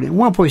sort. And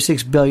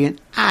 $1.6 billion,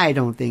 I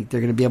don't think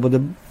they're going to be able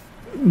to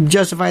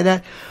justify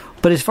that.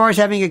 But as far as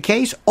having a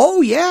case,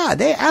 oh yeah,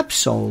 they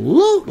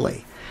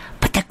absolutely.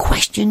 But the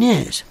question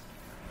is,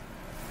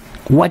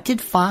 what did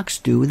Fox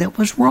do that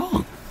was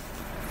wrong?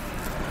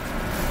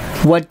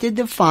 What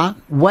did Fox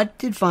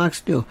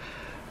do?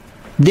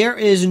 There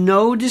is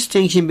no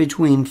distinction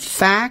between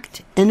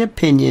fact and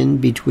opinion,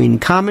 between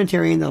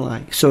commentary and the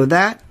like. So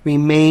that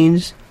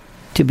remains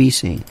to be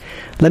seen.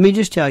 Let me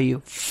just tell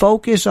you,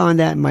 focus on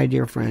that, my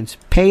dear friends.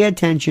 Pay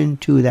attention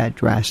to that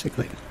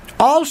drastically.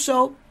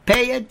 Also,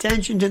 pay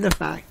attention to the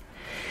fact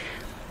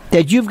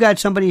that you've got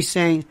somebody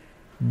saying,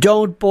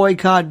 don't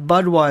boycott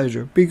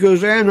Budweiser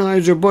because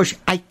Anheuser-Busch.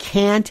 I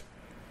can't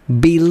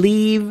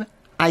believe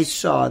I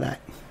saw that.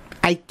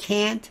 I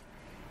can't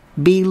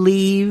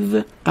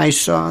believe I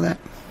saw that.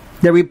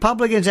 The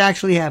Republicans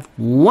actually have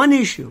one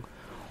issue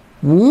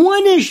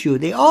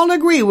they all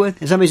agree with,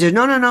 and somebody says,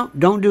 no,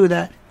 don't do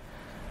that.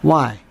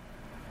 Why?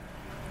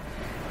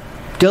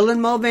 Dylan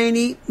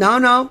Mulvaney,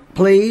 no,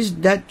 please,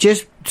 that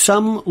just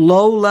some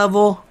low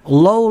level.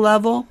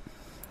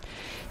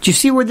 Do you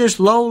see where this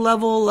low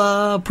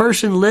level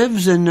person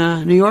lives in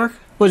New York?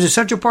 Was it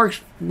Central Park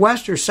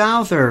West or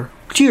South or,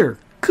 dear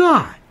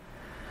God.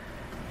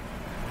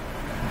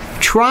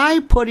 Try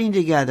putting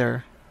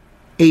together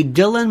a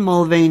Dylan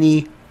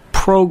Mulvaney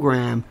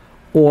program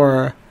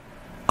or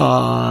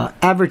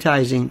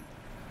advertising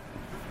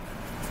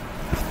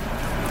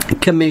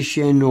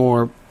commission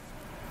or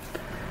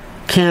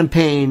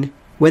campaign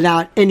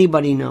without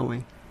anybody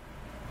knowing,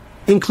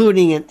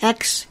 including an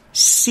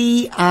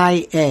ex-CIA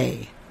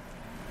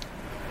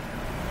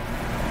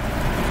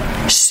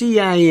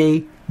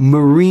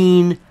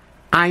Marine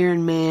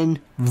Iron Man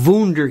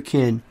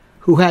Wunderkind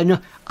who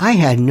I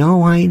had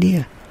no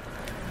idea.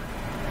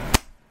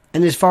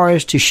 And as far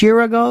as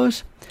Teixeira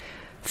goes,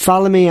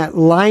 follow me at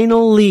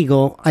Lionel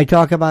Legal. I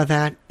talk about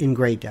that in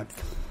great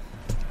depth.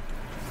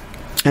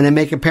 And I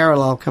make a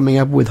parallel coming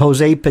up with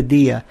Jose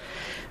Padilla,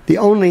 the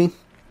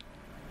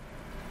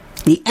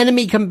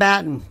enemy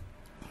combatant,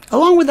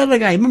 along with that other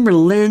guy. Remember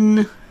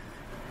Lynn,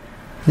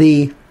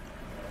 the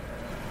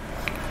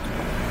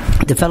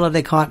fellow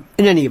they caught?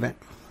 In any event.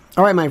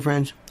 All right, my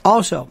friends.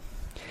 Also,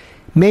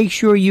 make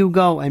sure you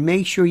go and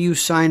make sure you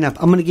sign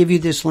up. I'm going to give you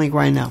this link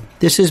right now.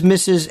 This is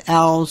Mrs.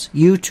 L's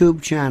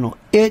YouTube channel.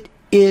 It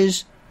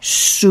is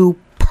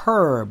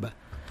superb.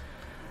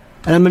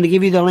 And I'm going to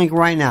give you the link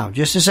right now.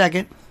 Just a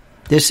second.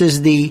 This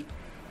is the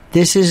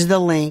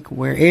link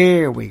where,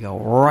 here we go,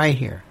 right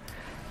here.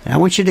 And I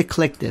want you to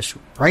click this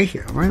right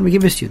here. All right, let me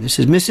give this to you. This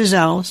is Mrs.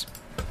 L's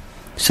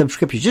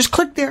subscription. Just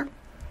click there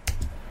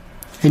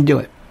and do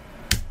it.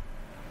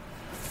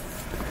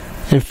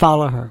 And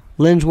follow her.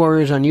 Lynn's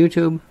Warriors on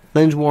YouTube.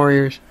 Lynn's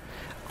Warriors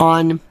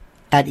at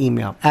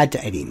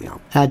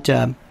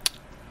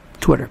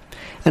Twitter.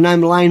 And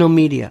I'm Lionel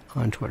Media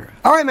on Twitter.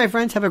 All right, my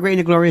friends, have a great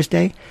and glorious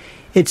day.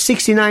 It's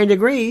 69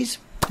 degrees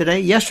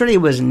today. Yesterday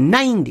was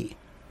 90.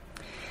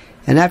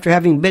 And after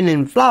having been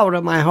in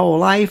Florida my whole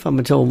life, up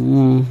until,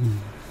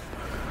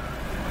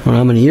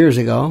 how many years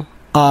ago,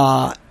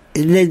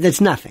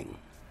 that's nothing.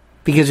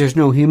 Because there's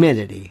no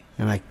humidity.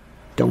 And I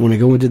don't want to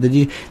go into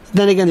the...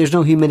 Then again, there's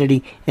no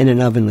humidity in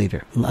an oven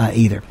either. All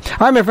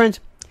right, my friends.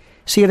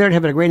 See you there.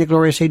 Have a great and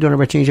glorious day. Don't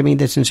ever change. I mean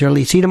that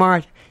sincerely. See you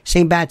tomorrow.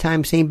 Same bad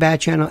time, same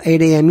bad channel,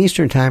 8 a.m.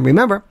 Eastern time.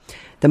 Remember,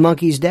 the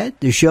monkey's dead.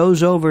 The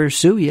show's over.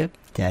 Sue ya.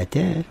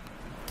 Ta-ta.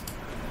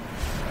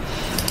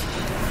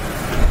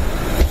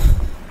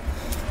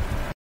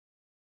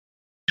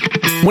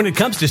 When it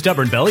comes to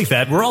stubborn belly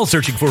fat, we're all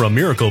searching for a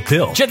miracle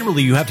pill.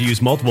 Generally, you have to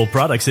use multiple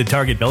products that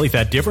target belly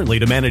fat differently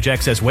to manage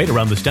excess weight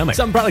around the stomach.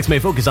 Some products may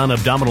focus on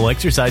abdominal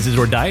exercises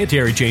or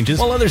dietary changes,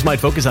 while others might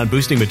focus on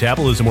boosting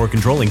metabolism or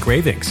controlling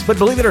cravings. But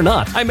believe it or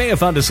not, I may have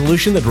found a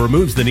solution that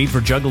removes the need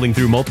for juggling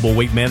through multiple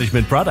weight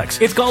management products.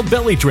 It's called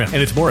Belly Trim,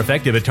 and it's more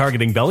effective at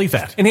targeting belly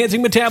fat,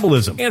 enhancing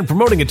metabolism, and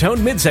promoting a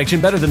toned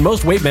midsection better than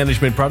most weight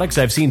management products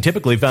I've seen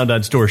typically found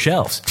on store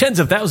shelves. Tens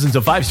of thousands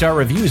of 5-star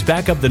reviews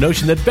back up the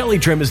notion that Belly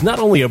Trim is not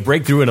only a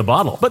breakthrough in a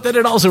bottle, but that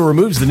it also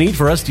removes the need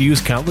for us to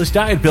use countless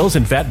diet pills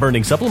and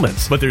fat-burning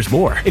supplements. But there's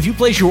more. If you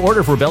place your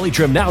order for Belly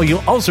Trim now,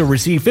 you'll also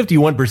receive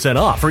 51%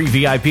 off, free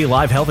VIP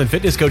live health and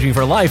fitness coaching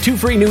for life, 2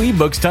 free new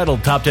ebooks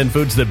titled Top 10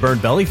 Foods That Burn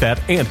Belly Fat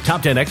and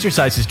Top 10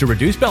 Exercises to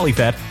Reduce Belly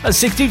Fat, a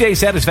 60-day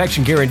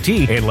satisfaction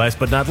guarantee, and last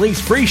but not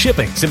least, free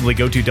shipping. Simply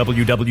go to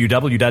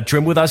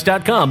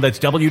www.trimwithus.com. That's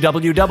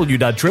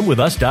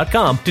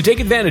www.trimwithus.com to take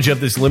advantage of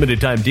this limited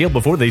time deal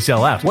before they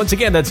sell out. Once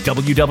again, that's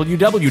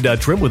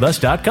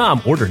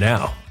www.trimwithus.com. Order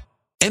now.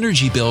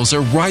 Energy bills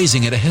are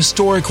rising at a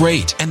historic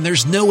rate, and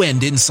there's no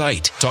end in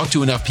sight. Talk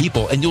to enough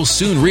people, and you'll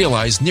soon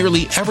realize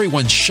nearly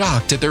everyone's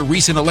shocked at their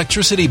recent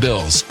electricity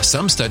bills.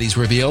 Some studies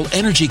reveal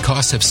energy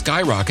costs have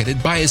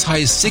skyrocketed by as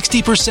high as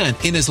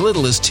 60% in as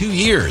little as 2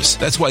 years.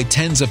 That's why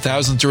tens of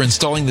thousands are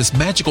installing this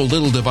magical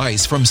little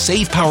device from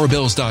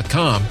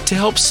SavePowerBills.com to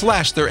help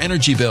slash their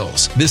energy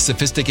bills. This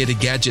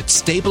sophisticated gadget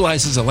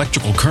stabilizes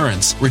electrical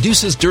currents,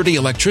 reduces dirty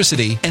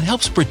electricity, and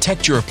helps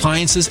protect your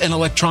appliances and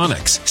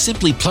electronics.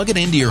 Simply plug it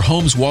into your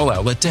home's wall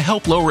outlet to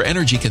help lower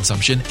energy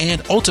consumption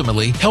and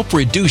ultimately help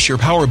reduce your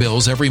power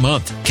bills every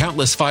month.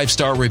 Countless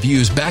 5-star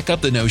reviews back up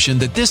the notion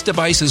that this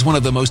device is one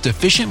of the most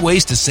efficient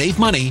ways to save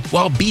money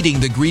while beating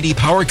the greedy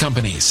power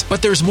companies.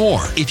 But there's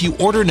more. If you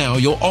order now,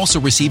 you'll also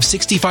receive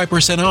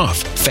 65% off,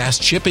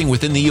 fast shipping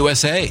within the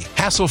USA,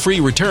 hassle-free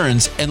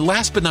returns, and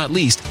last but not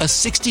least, a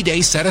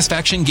 60-day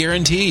satisfaction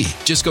guarantee.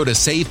 Just go to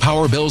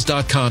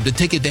SavePowerBills.com to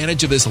take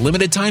advantage of this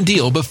limited time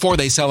deal before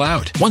they sell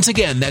out. Once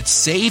again,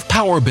 that's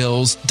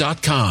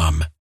SavePowerBills.com.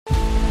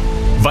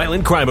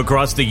 Violent crime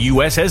across the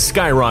U.S. has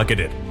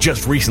skyrocketed.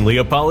 Just recently,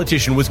 a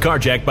politician was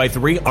carjacked by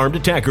 3 armed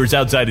attackers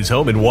outside his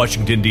home in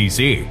Washington,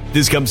 D.C.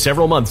 This comes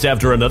several months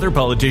after another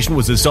politician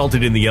was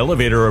assaulted in the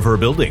elevator of her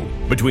building.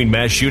 Between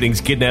mass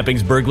shootings,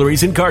 kidnappings,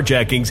 burglaries, and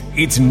carjackings,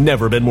 it's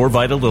never been more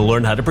vital to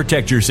learn how to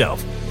protect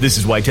yourself. This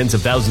is why tens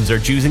of thousands are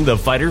choosing the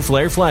Fighter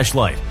Flare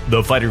flashlight.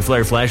 The Fighter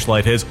Flare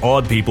flashlight has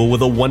awed people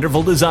with a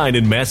wonderful design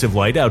and massive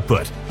light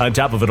output. On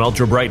top of an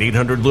ultra-bright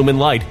 800 lumen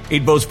light,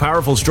 it boasts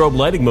powerful strobe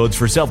lighting modes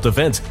for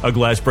self-defense, a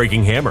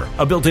glass-breaking hammer,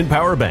 a built-in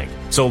power bank,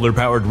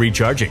 solar-powered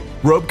recharging,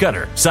 rope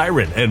cutter,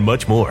 siren, and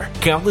much more.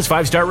 Countless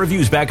 5-star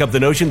reviews back up the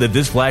notion that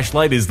this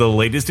flashlight is the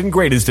latest and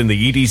greatest in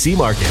the EDC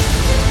market.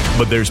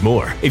 But there's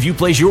more. If you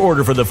place your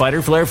order for the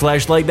Fighter Flare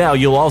flashlight now,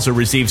 you'll also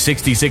receive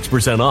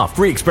 66% off,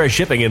 free express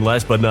shipping, and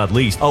last but not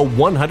least, a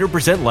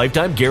 100%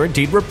 lifetime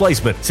guaranteed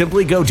replacement.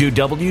 Simply go to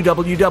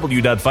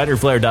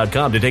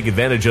www.fighterflare.com to take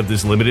advantage of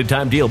this limited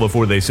time deal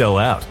before they sell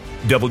out.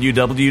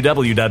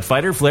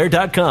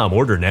 www.fighterflare.com.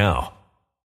 Order now.